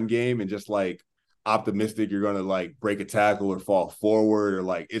of the run game and just like optimistic you're gonna like break a tackle or fall forward, or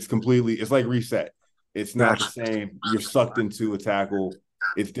like it's like reset. It's not the same. You're sucked into a tackle.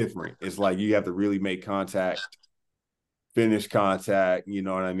 It's different. It's like you have to really make contact, finish contact, you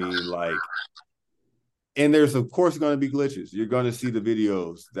know what I mean? Like, and there's of course going to be glitches. You're going to see the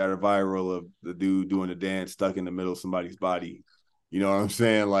videos that are viral of the dude doing a dance stuck in the middle of somebody's body. You know what I'm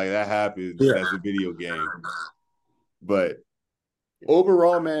saying? Like that happens as a video game. But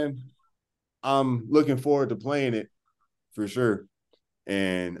overall, man, I'm looking forward to playing it for sure.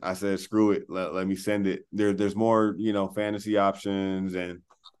 And I said, screw it. Let me send it. There's more, fantasy options and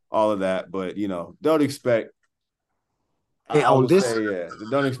all of that. But, don't expect, don't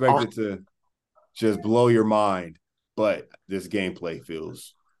expect it to just blow your mind. But this gameplay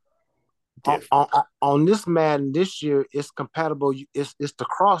feels different. On this Madden this year, it's compatible. It's the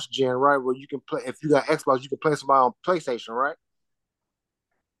cross gen, right? Where you can play, if you got Xbox, you can play somebody on PlayStation, right?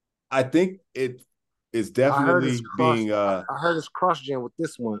 I think it is definitely being. I heard it's cross gen with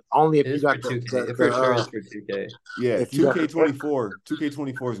this one. Only if you got the 2K. For sure, it's for 2K. Yeah, 2K24.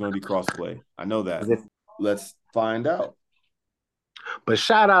 2K24 is going to be cross play. I know that. Let's find out. But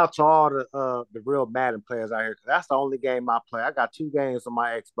shout out to all the real Madden players out here, because that's the only game I play. I got 2 games on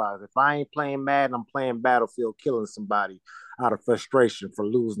my Xbox. If I ain't playing Madden, I'm playing Battlefield, killing somebody out of frustration for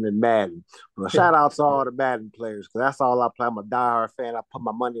losing in Madden. But shout out to all the Madden players, because that's all I play. I'm a diehard fan. I put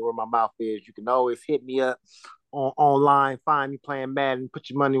my money where my mouth is. You can always hit me up online, find me playing Madden, put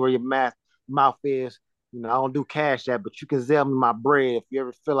your money where your mouth is. I don't do cash app, but you can sell me my bread if you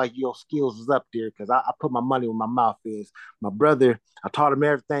ever feel like your skills is up there, because I put my money where my mouth is. My brother, I taught him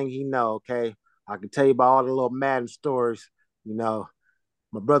everything he know, okay? I can tell you about all the little Madden stories. My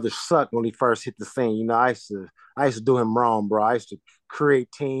brother sucked when he first hit the scene. I used to do him wrong, bro. I used to create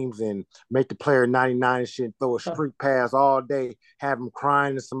teams and make the player 99 and shit, and throw a streak pass all day, have him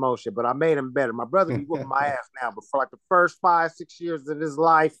crying and some more shit. But I made him better. My brother be whooping my ass now, but for like the first 5-6 years of his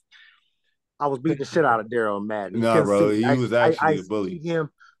life, I was beating the shit out of Daryl Madden. No, bro, he was actually a bully.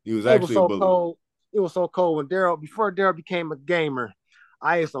 He was actually a bully. Cold. It was so cold when before Daryl became a gamer,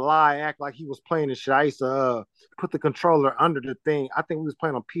 I used to lie, act like he was playing this shit. I used to put the controller under the thing. I think we was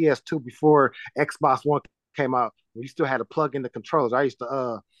playing on PS2 before Xbox One came out. We still had to plug in the controllers. I used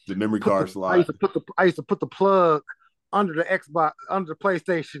to the memory card slot. I used to put the plug under the Xbox, under the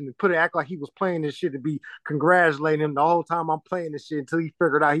PlayStation, and act like he was playing this shit, to be congratulating him the whole time I'm playing this shit, until he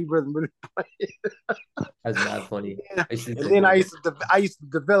figured out he wasn't really playing. That's not funny. Yeah. And then I used to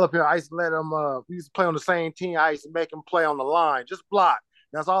develop him. I used to let him. We used to play on the same team. I used to make him play on the line, just block.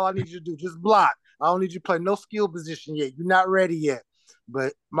 That's all I need you to do. Just block. I don't need you to play no skill position yet. You're not ready yet.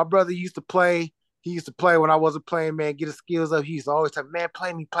 But my brother used to play. He used to play when I wasn't playing, man, get his skills up. He used to always say, man,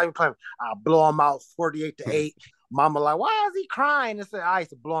 play me. I'll blow him out 48-8. Mama like, why is he crying? And said, I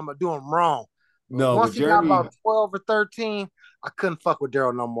used to blow him out, do him wrong. No, once he got about 12 or 13, I couldn't fuck with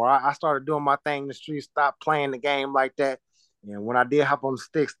Daryl no more. I started doing my thing in the street, stopped playing the game like that. And when I did hop on the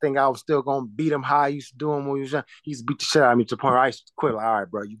sticks, think I was still gonna beat him how I used to do him when he was young. He used to beat the shit out of me to the point where I used to quit. Like, all right,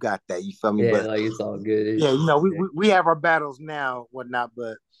 bro, you got that. You feel me? Yeah, but, like it's all good. We have our battles now, whatnot,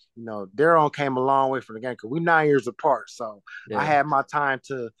 but Daryl came a long way from the game, because we're 9 years apart. So I had my time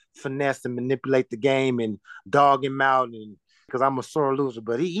to finesse and manipulate the game and dog him out, and because I'm a sore loser.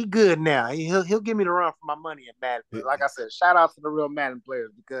 But he good now. He'll give me the run for my money at Madden. But like I said, shout out to the real Madden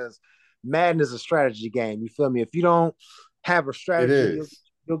players, because Madden is a strategy game. You feel me? If you don't have a strategy,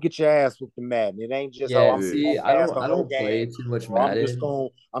 you'll get your ass with the Madden. It ain't just I don't play too much Madden.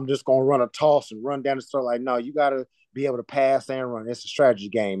 I'm just gonna run a toss and run down the store. Like, no, you gotta be able to pass and run. It's a strategy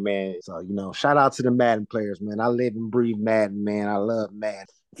game, man. So, shout out to the Madden players, man. I live and breathe Madden, man. I love Madden.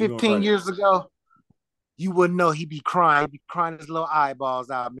 15 years ago, you wouldn't know he'd be crying. He'd be crying his little eyeballs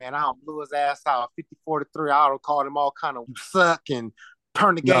out, man. I blew his ass out. 54-3. I auto called him all kind of, you suck, and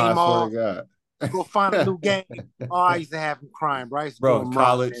turn the game off. Go find a new game. Oh, I used to have him crying, bro.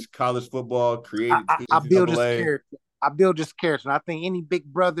 College football, creative. I build this character. And I think any big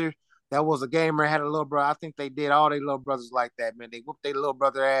brother that was a gamer had a little brother. I think they did all their little brothers like that, man. They whooped their little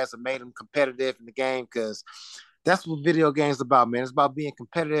brother ass and made them competitive in the game, because that's what video games about, man. It's about being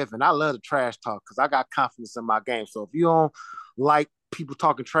competitive, and I love the trash talk, because I got confidence in my game. So if you don't like people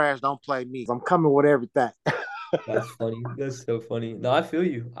talking trash, don't play me. I'm coming with everything. That's funny. That's so funny. No, I feel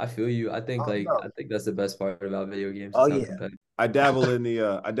you. I think I think that's the best part about video games. Oh yeah. I dabble in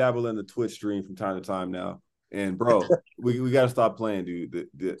the Twitch stream from time to time now. And bro, we gotta stop playing, dude.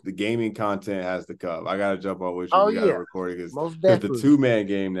 The gaming content has to come. I gotta jump on with you. We gotta record it, because the 2-man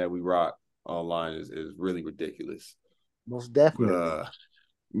game that we rock online is really ridiculous. Most definitely.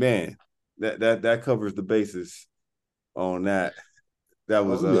 Man, that covers the bases on that. That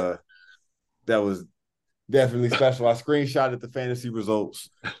was definitely special. I screenshotted the fantasy results.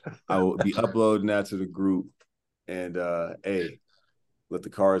 I will be uploading that to the group. And hey, let the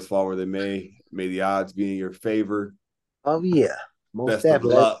cards fall where they may. May the odds be in your favor. Oh yeah, most Best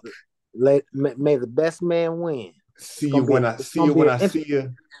definitely. of luck. May the best man win. See you when I see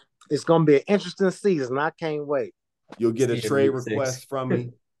you. It's gonna be an interesting season. I can't wait. You'll get a trade request from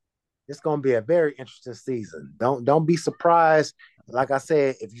me. It's gonna be a very interesting season. Don't be surprised. Like I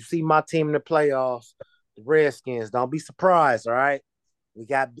said, if you see my team in the playoffs, the Redskins, don't be surprised. All right, we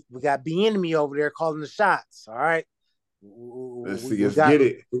got Bieniemy over there calling the shots. All right, let's get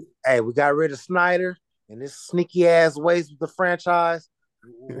it. Hey, we got rid of Snyder and this sneaky ass ways with the franchise.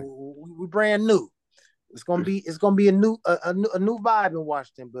 We brand new. It's gonna be a new vibe in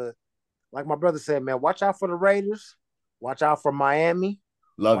Washington. But like my brother said, man, watch out for the Raiders. Watch out for Miami.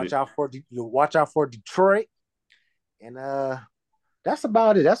 Watch out for Detroit. And that's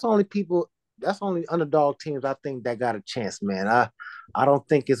about it. That's only underdog teams I think that got a chance, man. I don't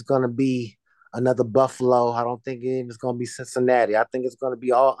think it's gonna be another Buffalo. I don't think it's gonna be Cincinnati. I think it's gonna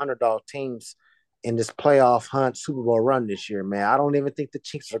be all underdog teams in this playoff hunt Super Bowl run this year, man. I don't even think the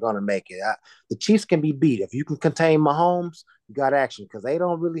Chiefs are gonna make it. The Chiefs can be beat. If you can contain Mahomes, you got action because they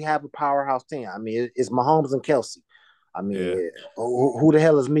don't really have a powerhouse team. I mean, it's Mahomes and Kelsey. I mean, who the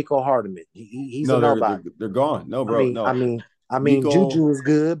hell is Miko Hardman? He's a nobody. They're gone. No, bro. I mean, Juju is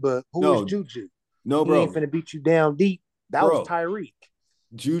good, but who is Juju? No, bro. He ain't finna beat you down deep. That was Tyreek.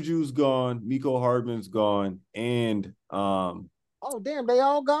 Juju's gone. Miko Hardman's gone, and oh damn, they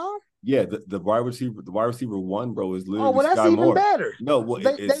all gone. Yeah, the wide receiver one, bro, is literally that's Sky even Moore. Better. No, well,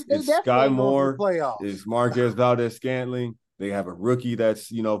 it's Sky Moore. It's Marquez Valdez-Scantling. They have a rookie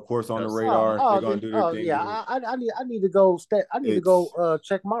that's, of course, on the radar. They're gonna do their thing. Yeah, I need to go.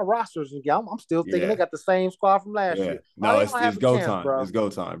 Check my rosters again. I'm still thinking they got the same squad from last year. No, it's go time. Bro. It's go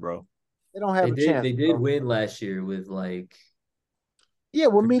time, bro. They don't have a chance. They did win last year with with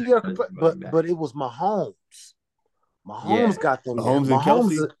mediocre, but it was Mahomes. Mahomes got them. Mahomes and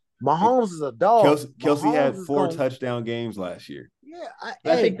Kelsey. Mahomes is a dog. Kelsey had 4 touchdown games last year. Yeah,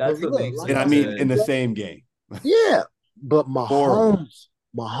 I think that's what makes it. And I mean, in the same game. Yeah, but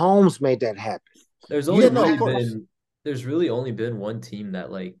Mahomes made that happen. There's really only been one team that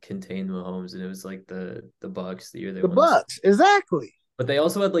contained Mahomes, and it was the Bucks the year they won. The Bucks, exactly. But they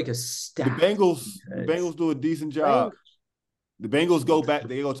also had a stack. The Bengals do a decent job. The Bengals go back.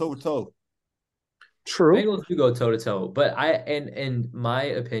 They go toe to toe. True. Bengals do go toe to toe, but in my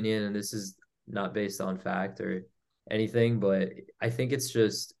opinion, and this is not based on fact or anything, but I think it's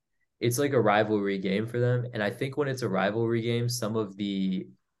like a rivalry game for them. And I think when it's a rivalry game, some of the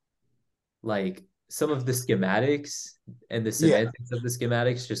schematics and the semantics of the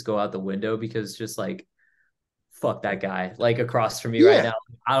schematics just go out the window because just fuck that guy across from me right now.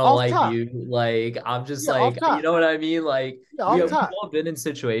 I don't like you. I'm just you know what I mean? We've all been in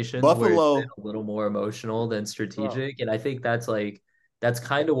situations where it's been a little more emotional than strategic. And I think that's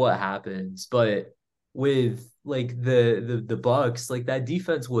kind of what happens. But with the Bucks, that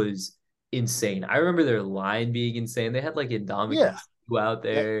defense was insane. I remember their line being insane. They had Indomitius out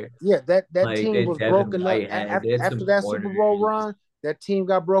there. That team was broken up after that Super Bowl run. That team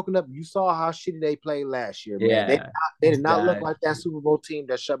got broken up. You saw how shitty they played last year, man. Yeah, they did not look like that Super Bowl team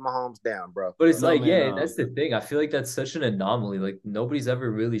that shut Mahomes down, bro. But it's that's the thing. I feel like that's such an anomaly. Nobody's ever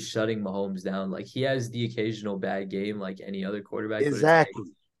really shutting Mahomes down. He has the occasional bad game like any other quarterback. Exactly.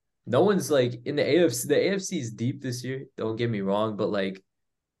 No one's in the AFC. The AFC is deep this year. Don't get me wrong, but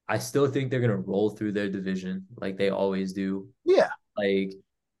I still think they're gonna roll through their division like they always do. Yeah.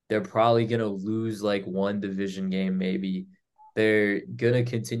 They're probably gonna lose one division game maybe. They're going to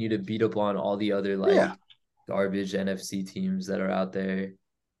continue to beat up on all the other garbage NFC teams that are out there.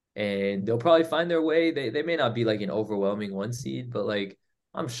 And they'll probably find their way. They may not be an overwhelming 1 seed, but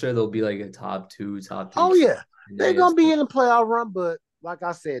I'm sure they'll be a top 2, top 3. Oh, yeah. They're going to be in the playoff run, but like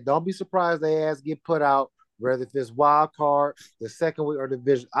I said, don't be surprised their ass get put out, whether if it's wild card, the second week, or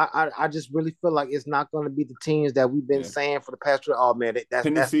division. I just really feel like it's not going to be the teams that we've been saying for the past year. Oh, man, that's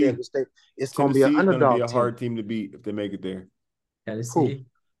their mistake. It's going to be an underdog team. It's going to be a hard team to beat if they make it there. Tennessee.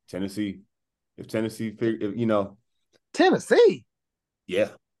 If Tennessee, Tennessee. Yeah,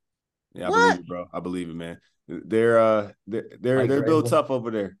 I believe it, bro. I believe it, man. They're built tough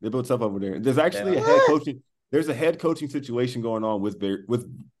over there. They're built tough over there. There's actually a head coaching. There's a head coaching situation going on with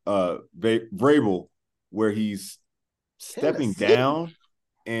Vrabel, where he's stepping down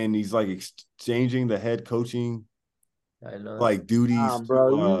and he's exchanging the head coaching I know. like duties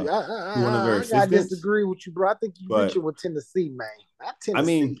Bro, to one of their I gotta assistants. disagree with you, bro. I think you But reaching with Tennessee, man. Not I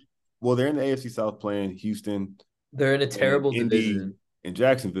mean, Tennessee. well, they're in the AFC South playing Houston, They're in a playing terrible Indy, division. and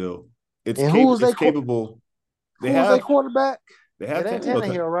Jacksonville. And who is It's they? capable. Who is their quarterback? They It have ain't Tannehill.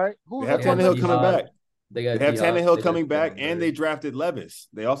 Tannehill, right? They Who's have their They got quarterback? Tannehill coming D-Hop. back. They They got have D-Hop. Tannehill They got coming back, and they Sterling. drafted Levis.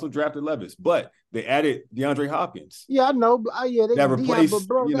 They also drafted Levis, but they added DeAndre Hopkins. Yeah, I know. But yeah, they That D-Hop, but replaced,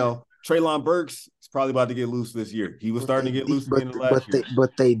 bro, Traylon Burks is probably about to get loose this year. He was starting to get loose at the end of last year.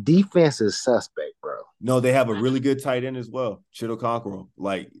 but they defense is suspect, bro. No, they have a really good tight end as well, Chittle Conqueror.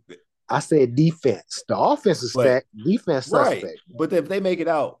 Like I said defense. The offense is stacked. Defense right, suspect. but if they make it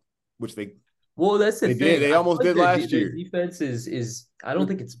out, which Well, that's the they thing. did, they almost did last their year. defense is I don't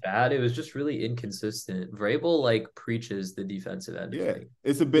think it's bad. It was just really inconsistent. Vrabel like preaches the defensive end of Yeah, things.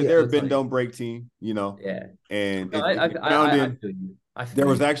 it's a bit. Yeah, They're a it's bend like- don't break team, Yeah. And No, if you found I in, feel you. I feel there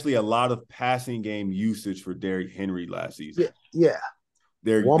was you. actually a lot of passing game usage for Derrick Henry last season. Yeah.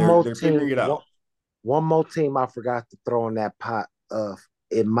 They're figuring it out. One more team I forgot to throw in that pot of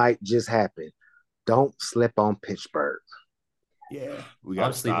it might just happen. Don't slip on Pittsburgh. Yeah, we got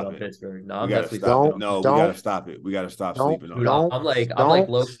to stop it. Pittsburgh. No, We I'm got to definitely stop sleeping it. No, we got to stop it. We got to stop sleeping on Dude, it. I'm like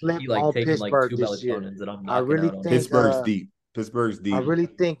low key like taking like two Belichick's and I'm knocking out on Pittsburgh's deep. Pittsburgh's deep. I really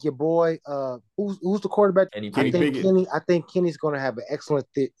think your boy, who's the quarterback? Kenny Pickett. I think Kenny's going to have an excellent.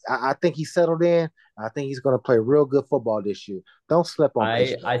 I think he's settled in. I think he's going to play real good football this year. Don't slip on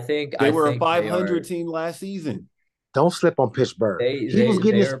Pittsburgh. I think they were a 500 team last season. Don't slip on Pittsburgh. He was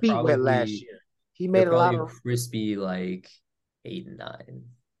getting his feet wet last year. He made a lot of crispy like 8-9,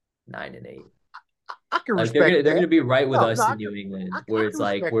 9-8. I can respect they're going to be right with us in New England, where it's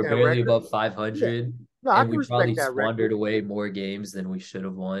like we're barely above 500. Yeah. No, and we probably squandered away more games than we should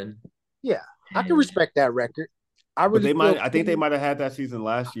have won. Yeah, I can respect that record. I think they might have had that season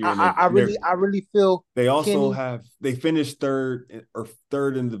last year. I really feel they also they finished third in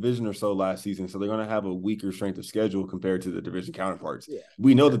the division or so last season, so they're going to have a weaker strength of schedule compared to the division counterparts. Yeah.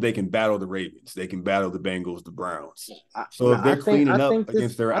 We know that they can battle the Ravens, they can battle the Bengals, the Browns. So if they're cleaning up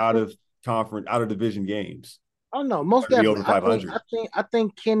against their out of division games. Oh no, most definitely. Over 500. I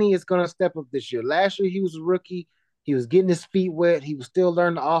think Kenny is going to step up this year. Last year he was a rookie. He was getting his feet wet. He was still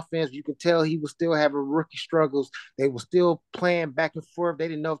learning the offense. You could tell he was still having rookie struggles. They were still playing back and forth. They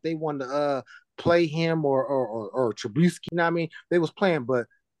didn't know if they wanted to play him or Trubisky. You know what I mean? They was playing, but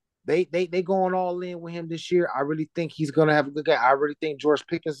they going all in with him this year. I really think he's going to have a good guy. I really think George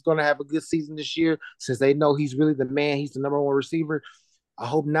Pickens is going to have a good season this year since they know he's really the man. He's the number one receiver. I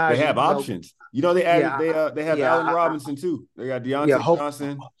hope not. They have options. They added. They have Allen Robinson too. They got Deontay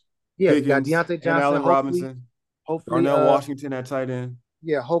Johnson. Yeah, Pickens, got Deontay Johnson. Allen Robinson. Hopefully, Darnell Washington at tight end.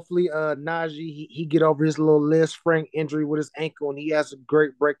 Yeah, hopefully, Najee he get over his little Liz Frank injury with his ankle, and he has a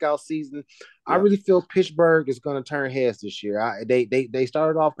great breakout season. Yeah. I really feel Pittsburgh is going to turn heads this year. They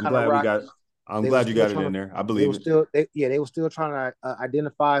started off kind of rocky. I'm glad you got it in there. I believe they were still trying to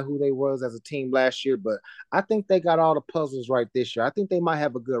identify who they was as a team last year, but I think they got all the puzzles right this year. I think they might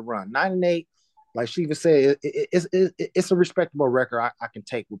have a good run. 9-8, like Shiva said, it's a respectable record I can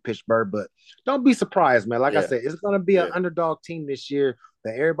take with Pittsburgh, but don't be surprised, man. Like I said, it's going to be an underdog team this year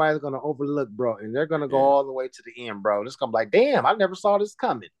that everybody's going to overlook, bro, and they're going to go all the way to the end, bro. It's going to be like, damn, I never saw this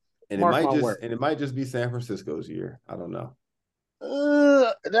coming. And it might just be San Francisco's year. I don't know.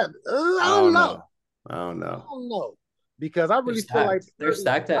 I don't know. I don't know. Because I really feel like they're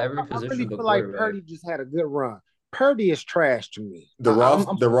stacked at every position. I really feel like Purdy just had a good run. Purdy is trash to me. The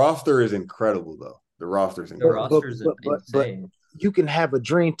roster is incredible, though. The roster's incredible. The roster's insane. But you can have a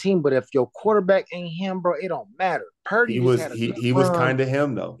dream team, but if your quarterback ain't him, bro, it don't matter. Purdy was kind of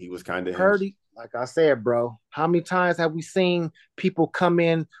him, though. He was kind of Purdy, like I said, bro. How many times have we seen people come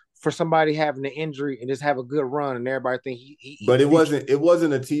in for somebody having an injury and just have a good run, and everybody think he But it wasn't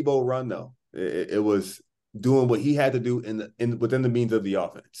a Tebow run though. It was doing what he had to do within the means of the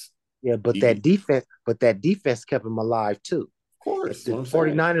offense. Yeah, but that defense kept him alive too. Of course. If the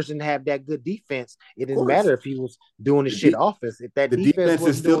 49ers didn't have that good defense, it didn't matter if he was doing the shit offense. If that defense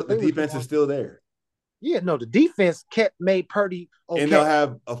is still there. Yeah, no, the defense made Purdy okay. And they'll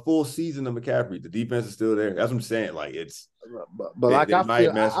have a full season of McCaffrey. The defense is still there. That's what I'm saying. Like it's but I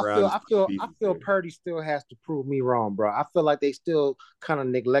feel Purdy still has to prove me wrong, bro. I feel like they still kind of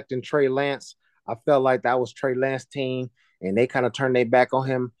neglecting Trey Lance. I felt like that was Trey Lance's team, and they kind of turned their back on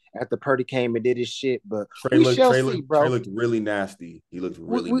him after Purdy came and did his shit. But Trey looked really nasty. He looked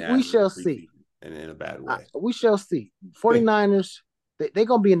really nasty. We shall see. And in a bad way. We shall see. 49ers, they're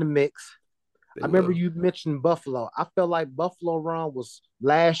going to be in the mix. I remember you mentioned Buffalo. I felt like Buffalo run was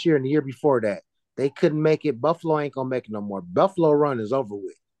last year and the year before that. They couldn't make it. Buffalo ain't going to make it no more. Buffalo run is over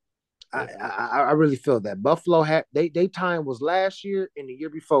with. I really feel that Buffalo had they time was last year and the year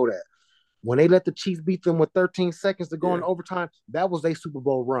before that. When they let the Chiefs beat them with 13 seconds to go Yeah. in overtime, that was their Super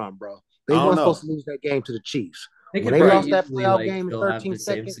Bowl run, bro. They I don't weren't supposed know. to lose that game to the Chiefs. They When could they very lost that easily playoff game in still have 13 the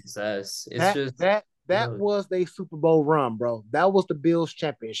same seconds, success. It's that just, that you that know, was their Super Bowl run, bro. That was the Bills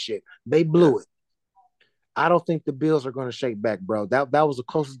championship. They Yeah. blew it. I don't think the Bills are going to shake back, bro. That was the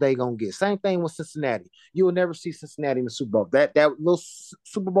closest they gonna get. Same thing with Cincinnati. You will never see Cincinnati in the Super Bowl. That little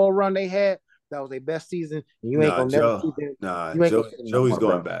Super Bowl run they had, that was their best season. And you ain't Nah, gonna never see them. You ain't gonna see them no Joey's more,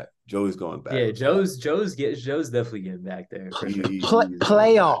 going bro. back. Joey's going back. yeah, Joe's definitely getting back there for sure. He's going back.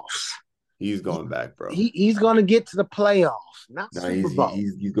 Playoffs. He's going back, bro. He's gonna get to the playoffs, not No, Super Bowl.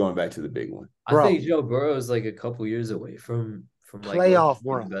 he's going back to the big one. I Bro, think Joe Burrow is like a couple years away from like playoff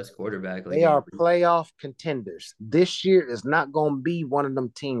being run. the best quarterback like They in are the league. playoff contenders. This year is not gonna be one of them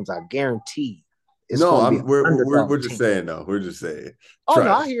teams. I guarantee. It's No, gonna be an we're underdog just team. saying though. We're just saying. Oh no, I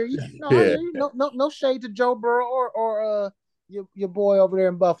Trust. hear you. No, I Yeah. hear you. No shade to Joe Burrow or your boy over there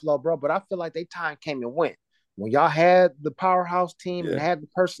in Buffalo, bro. But I feel like they time came and went. When y'all had the powerhouse team and Yeah. had the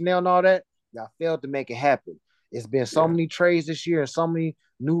personnel and all that, y'all failed to make it happen. It's been so Yeah. many trades this year and so many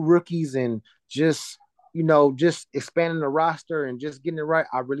new rookies and just just expanding the roster and just getting it right.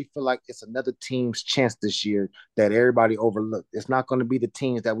 I really feel like it's another team's chance this year that everybody overlooked. It's not going to be the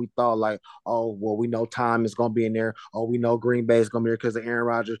teams that we thought like, oh, well, we know Tom is going to be in there. Oh, we know Green Bay is going to be there because of Aaron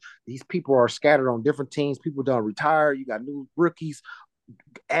Rodgers. These people are scattered on different teams. People don't retire. You got new rookies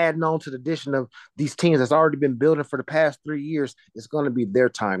adding on to the addition of these teams that's already been building for the past 3 years. It's going to be their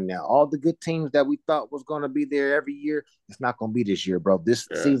time now. All the good teams that we thought was going to be there every year, it's not going to be this year, bro. This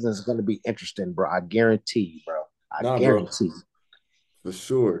Yeah. season is going to be interesting, bro. I guarantee you, bro. I Nah, guarantee you. For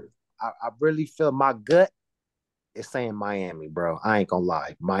sure. I really feel my gut is saying Miami, bro. I ain't gonna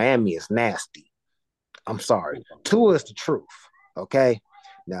lie. Miami is nasty. I'm sorry. Tua is the truth. Okay.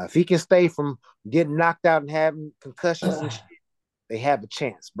 Now, if he can stay from getting knocked out and having concussions and shit, they have a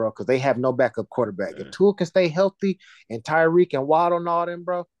chance, bro, because they have no backup quarterback. Yeah. If Tua can stay healthy and Tyreek and Waddle and all them,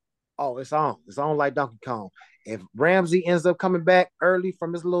 bro, oh, it's on. It's on like Donkey Kong. If Ramsey ends up coming back early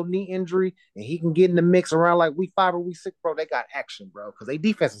from his little knee injury and he can get in the mix around like week 5 or week 6, bro, they got action, bro, because their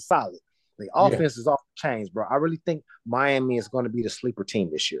defense is solid. The offense is off the chains, bro. I really think Miami is going to be the sleeper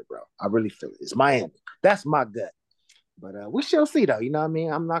team this year, bro. I really feel it. It's Miami. That's my gut. But we shall see, though. You know what I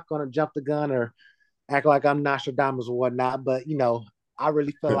mean? I'm not going to jump the gun or act like I'm Nostradamus or whatnot, but I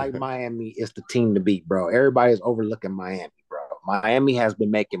really feel like Miami is the team to beat, bro. Everybody's overlooking Miami, bro. Miami has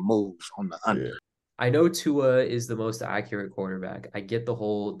been making moves on the under. Yeah. I know Tua is the most accurate quarterback. I get the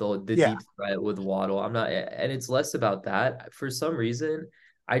whole the Yeah. deep threat with Waddle. I'm not, and it's less about that. For some reason,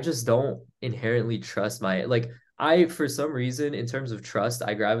 I just don't inherently trust for some reason, in terms of trust,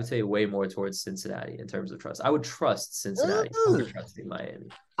 I gravitate way more towards Cincinnati in terms of trust. I would trust Cincinnati over trusting Miami.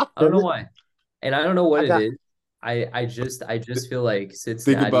 I don't know why. And I don't know what it is. I just feel like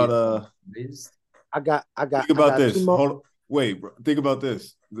Cincinnati. Think about think about this. Hold on. Wait, bro. Think about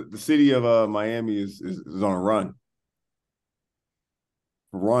this. The city of Miami is on a run.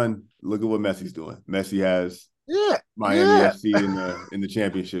 Look at what Messi's doing. Messi has Miami FC in the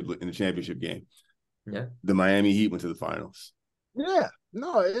championship game. Yeah. The Miami Heat went to the finals. Yeah.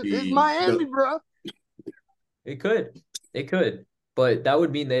 No, it's Miami, bro. It could. But that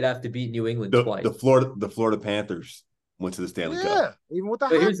would mean they'd have to beat New England twice. The Florida Panthers went to the Stanley Cup. Yeah, even with the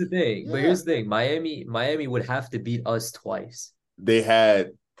But here's the thing. Yeah. But here's the thing. Miami would have to beat us twice. They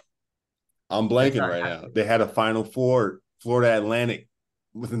had I'm blanking right now. They had a Final Four, Florida Atlantic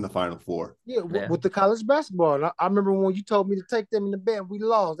within the Final Four. Yeah, with the college basketball. And I remember when you told me to take them in the bet, we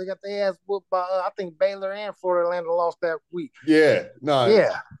lost. They got their ass whooped by I think Baylor and Florida Atlanta lost that week. Yeah. No.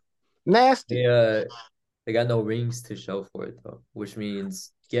 Yeah. Nasty. They got no rings to show for it though, which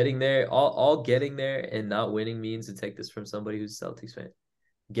means getting there, all getting there and not winning means, to take this from somebody who's a Celtics fan.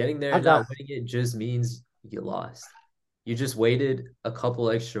 Getting there and not winning it just means you lost. You just waited a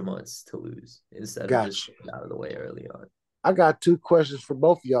couple extra months to lose instead of just getting out of the way early on. I got 2 questions for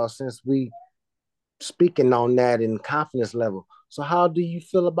both of y'all since we speaking on that in confidence level. So how do you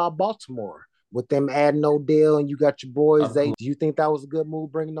feel about Baltimore? With them adding Odell and you got your boys, do you think that was a good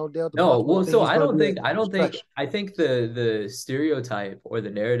move bringing Odell to Baltimore? Well, so I think the stereotype or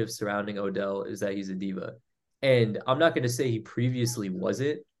the narrative surrounding Odell is that he's a diva. And I'm not going to say he previously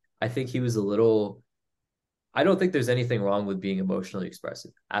wasn't. I think he was I don't think there's anything wrong with being emotionally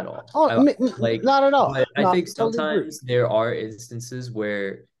expressive at all. Not at all. I think sometimes there are instances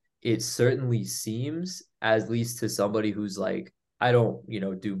where it certainly seems, at least to somebody who's like, I don't,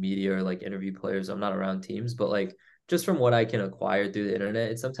 do media or like interview players. I'm not around teams, but like just from what I can acquire through the internet,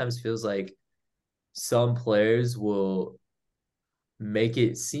 it sometimes feels like some players will make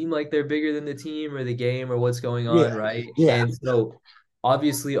it seem like they're bigger than the team or the game or what's going on, right? Yeah. And so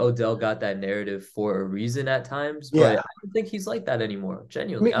obviously Odell got that narrative for a reason at times, but Yeah. I don't think he's like that anymore.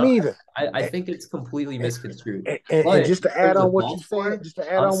 Genuinely. Me either. I think it's completely misconstrued. And just to add on what you Baltimore,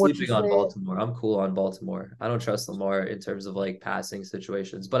 said, I'm sleeping on Baltimore. I'm cool on Baltimore. I don't trust Lamar in terms of like passing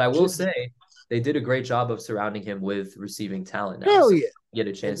situations, but I will say they did a great job of surrounding him with receiving talent now. Hell so yeah. Get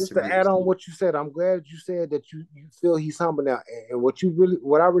a chance to add on what you said, I'm glad you said that you feel he's humble now. And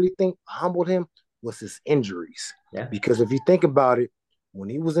what I really think humbled him was his injuries. Yeah. Because if you think about it, when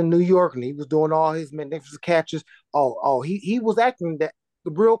he was in New York and he was doing all his magnificent catches, he was acting that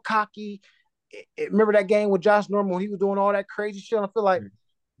real cocky. Remember that game with Josh Norman when he was doing all that crazy shit? I feel like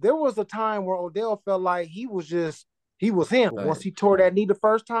there was a time where Odell felt like he was him. Right. Once he tore that knee the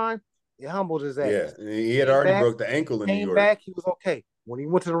first time, it humbled his ass. Yeah, he had already broke the ankle in New York. Came back, he was okay. When he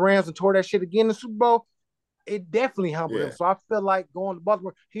went to the Rams and tore that shit again in the Super Bowl, it definitely humbled him. So I feel like going to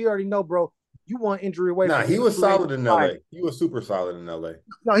Baltimore, he already know, bro, you want injury away. Nah, he was solid in LA. He was super solid in LA.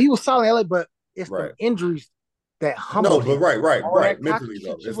 No, he was solid in LA, but it's the injuries that humbled him. Right. Mentally,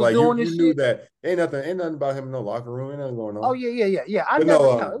 though. It's like you knew that ain't nothing about him in the locker room. Ain't nothing going on. Oh, yeah. I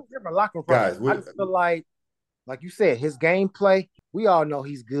never locker room. Guys, I just feel like you said, his gameplay, we all know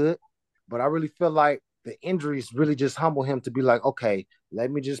he's good, but I really feel like the injuries really just humble him to be like, okay, let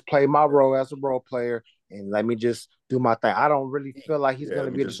me just play my role as a role player and let me just do my thing. I don't really feel like he's going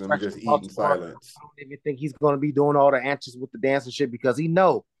to be a distraction. Just eat in silence. I don't even think he's going to be doing all the antics with the dance and shit because he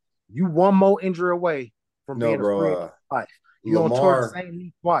know you one more injury away from being a free life. You don't tore the same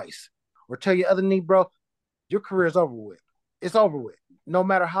knee twice or tell your other knee, bro, your career is over with. It's over with. No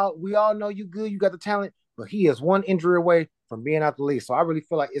matter how, we all know you good, you got the talent, but he is one injury away from being out the league. So I really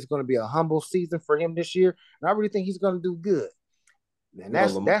feel like it's going to be a humble season for him this year, and I really think he's going to do good. And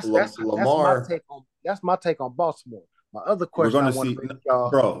that's Lamar. That's my take on Baltimore. My other question we're going to see,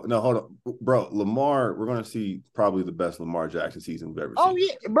 hold on, bro. Lamar, we're going to see probably the best Lamar Jackson season we've ever seen. Oh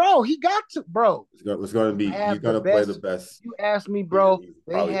yeah, bro, he got to, bro. It's going to be. He's going to play the best. You asked me, bro.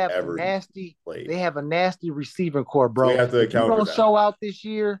 They have a nasty receiving core, bro. So you have to account for that. Don't show out this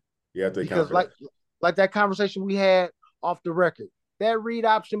year. You have to account for that. Like that conversation we had off the record. That read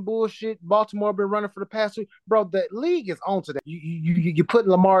option bullshit Baltimore been running for the past week. Bro, the league is on to that. You put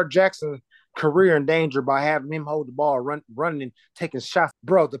Lamar Jackson's career in danger by having him hold the ball, running and taking shots.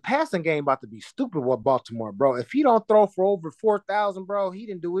 Bro, the passing game about to be stupid with Baltimore, bro. If he don't throw for over 4,000, bro, he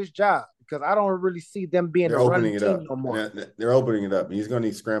didn't do his job because I don't really see them being a running team no more. They're opening it up. And he's going to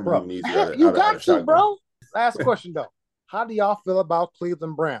need scrambling knees. You got to, bro. Last question, though. How do y'all feel about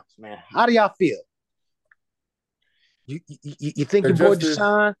Cleveland Browns, man? How do y'all feel? You think your boy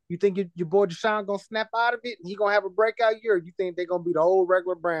Deshaun? You think your boy Deshaun gonna snap out of it and he gonna have a breakout year? Or you think they're gonna be the old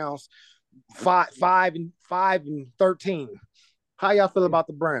regular Browns, 5-13? How y'all feel about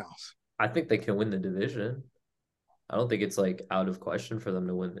the Browns? I think they can win the division. I don't think it's like out of question for them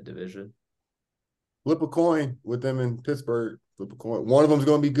to win the division. Flip a coin with them in Pittsburgh. Flip a coin. One of them's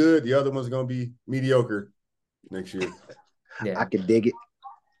gonna be good. The other one's gonna be mediocre next year. Yeah, I can dig it.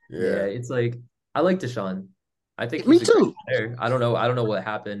 Yeah, it's like I like Deshaun. I think me too. I don't know what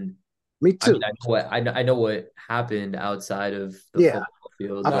happened. Me too. I know what happened outside of the football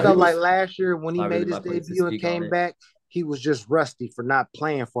field. I felt like last year when he made his debut and came back, he was just rusty for not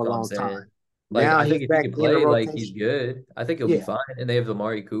playing for a long time. Like now I think if he can play, like he's good. I think he'll be fine. And they have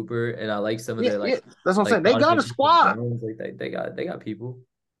Amari Cooper, and I like some of their that's what I'm saying. They got a squad. Like they got people.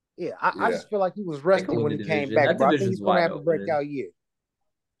 Yeah, I just feel like he was rusty when he came back. But I think he's gonna have a breakout year.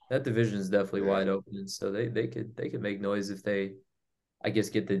 That division is definitely wide open, so they could make noise if they, I guess,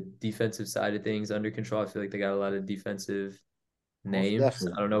 get the defensive side of things under control. I feel like they got a lot of defensive names.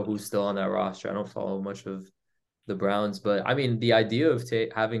 I don't know who's still on that roster. I don't follow much of the Browns, but I mean, the idea of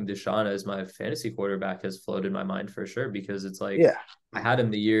having Deshaun as my fantasy quarterback has floated in my mind for sure because it's like I had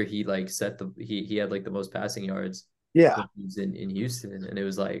him the year he like he had like the most passing yards. Yeah, in Houston, and it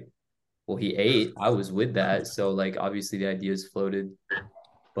was like, well, he ate. I was with that, so like obviously the ideas floated.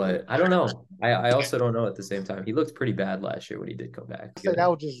 But I don't know. I also don't know at the same time. He looked pretty bad last year when he did come back. So that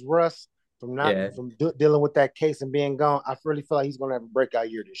was just rust from dealing with that case and being gone. I really feel like he's going to have a breakout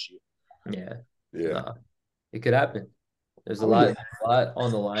year this year. Yeah. It could happen. There's a lot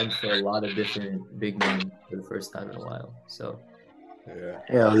on the line for a lot of different big names for the first time in a while. So,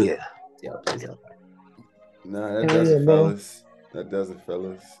 hell yeah. See how it plays out. Nah, that does it, fellas. That does it,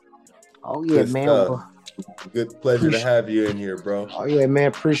 fellas. Oh yeah, good man. Stuff. Good pleasure to have you in here, bro. Oh yeah, man.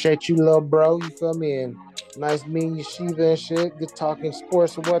 Appreciate you, little bro. You feel me? And nice meeting you, Shiva and shit. Good talking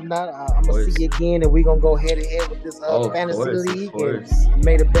sports and whatnot. I'm gonna see you again, and we're gonna go head to head with this fantasy league. And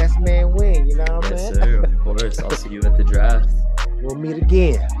may the best man win. You know what I'm saying? Yes, sir. Of course. I'll see you at the draft. We'll meet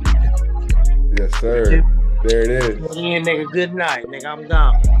again. Yes, sir. There it is. Again, nigga. Good night, nigga. I'm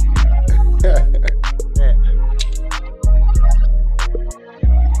gone.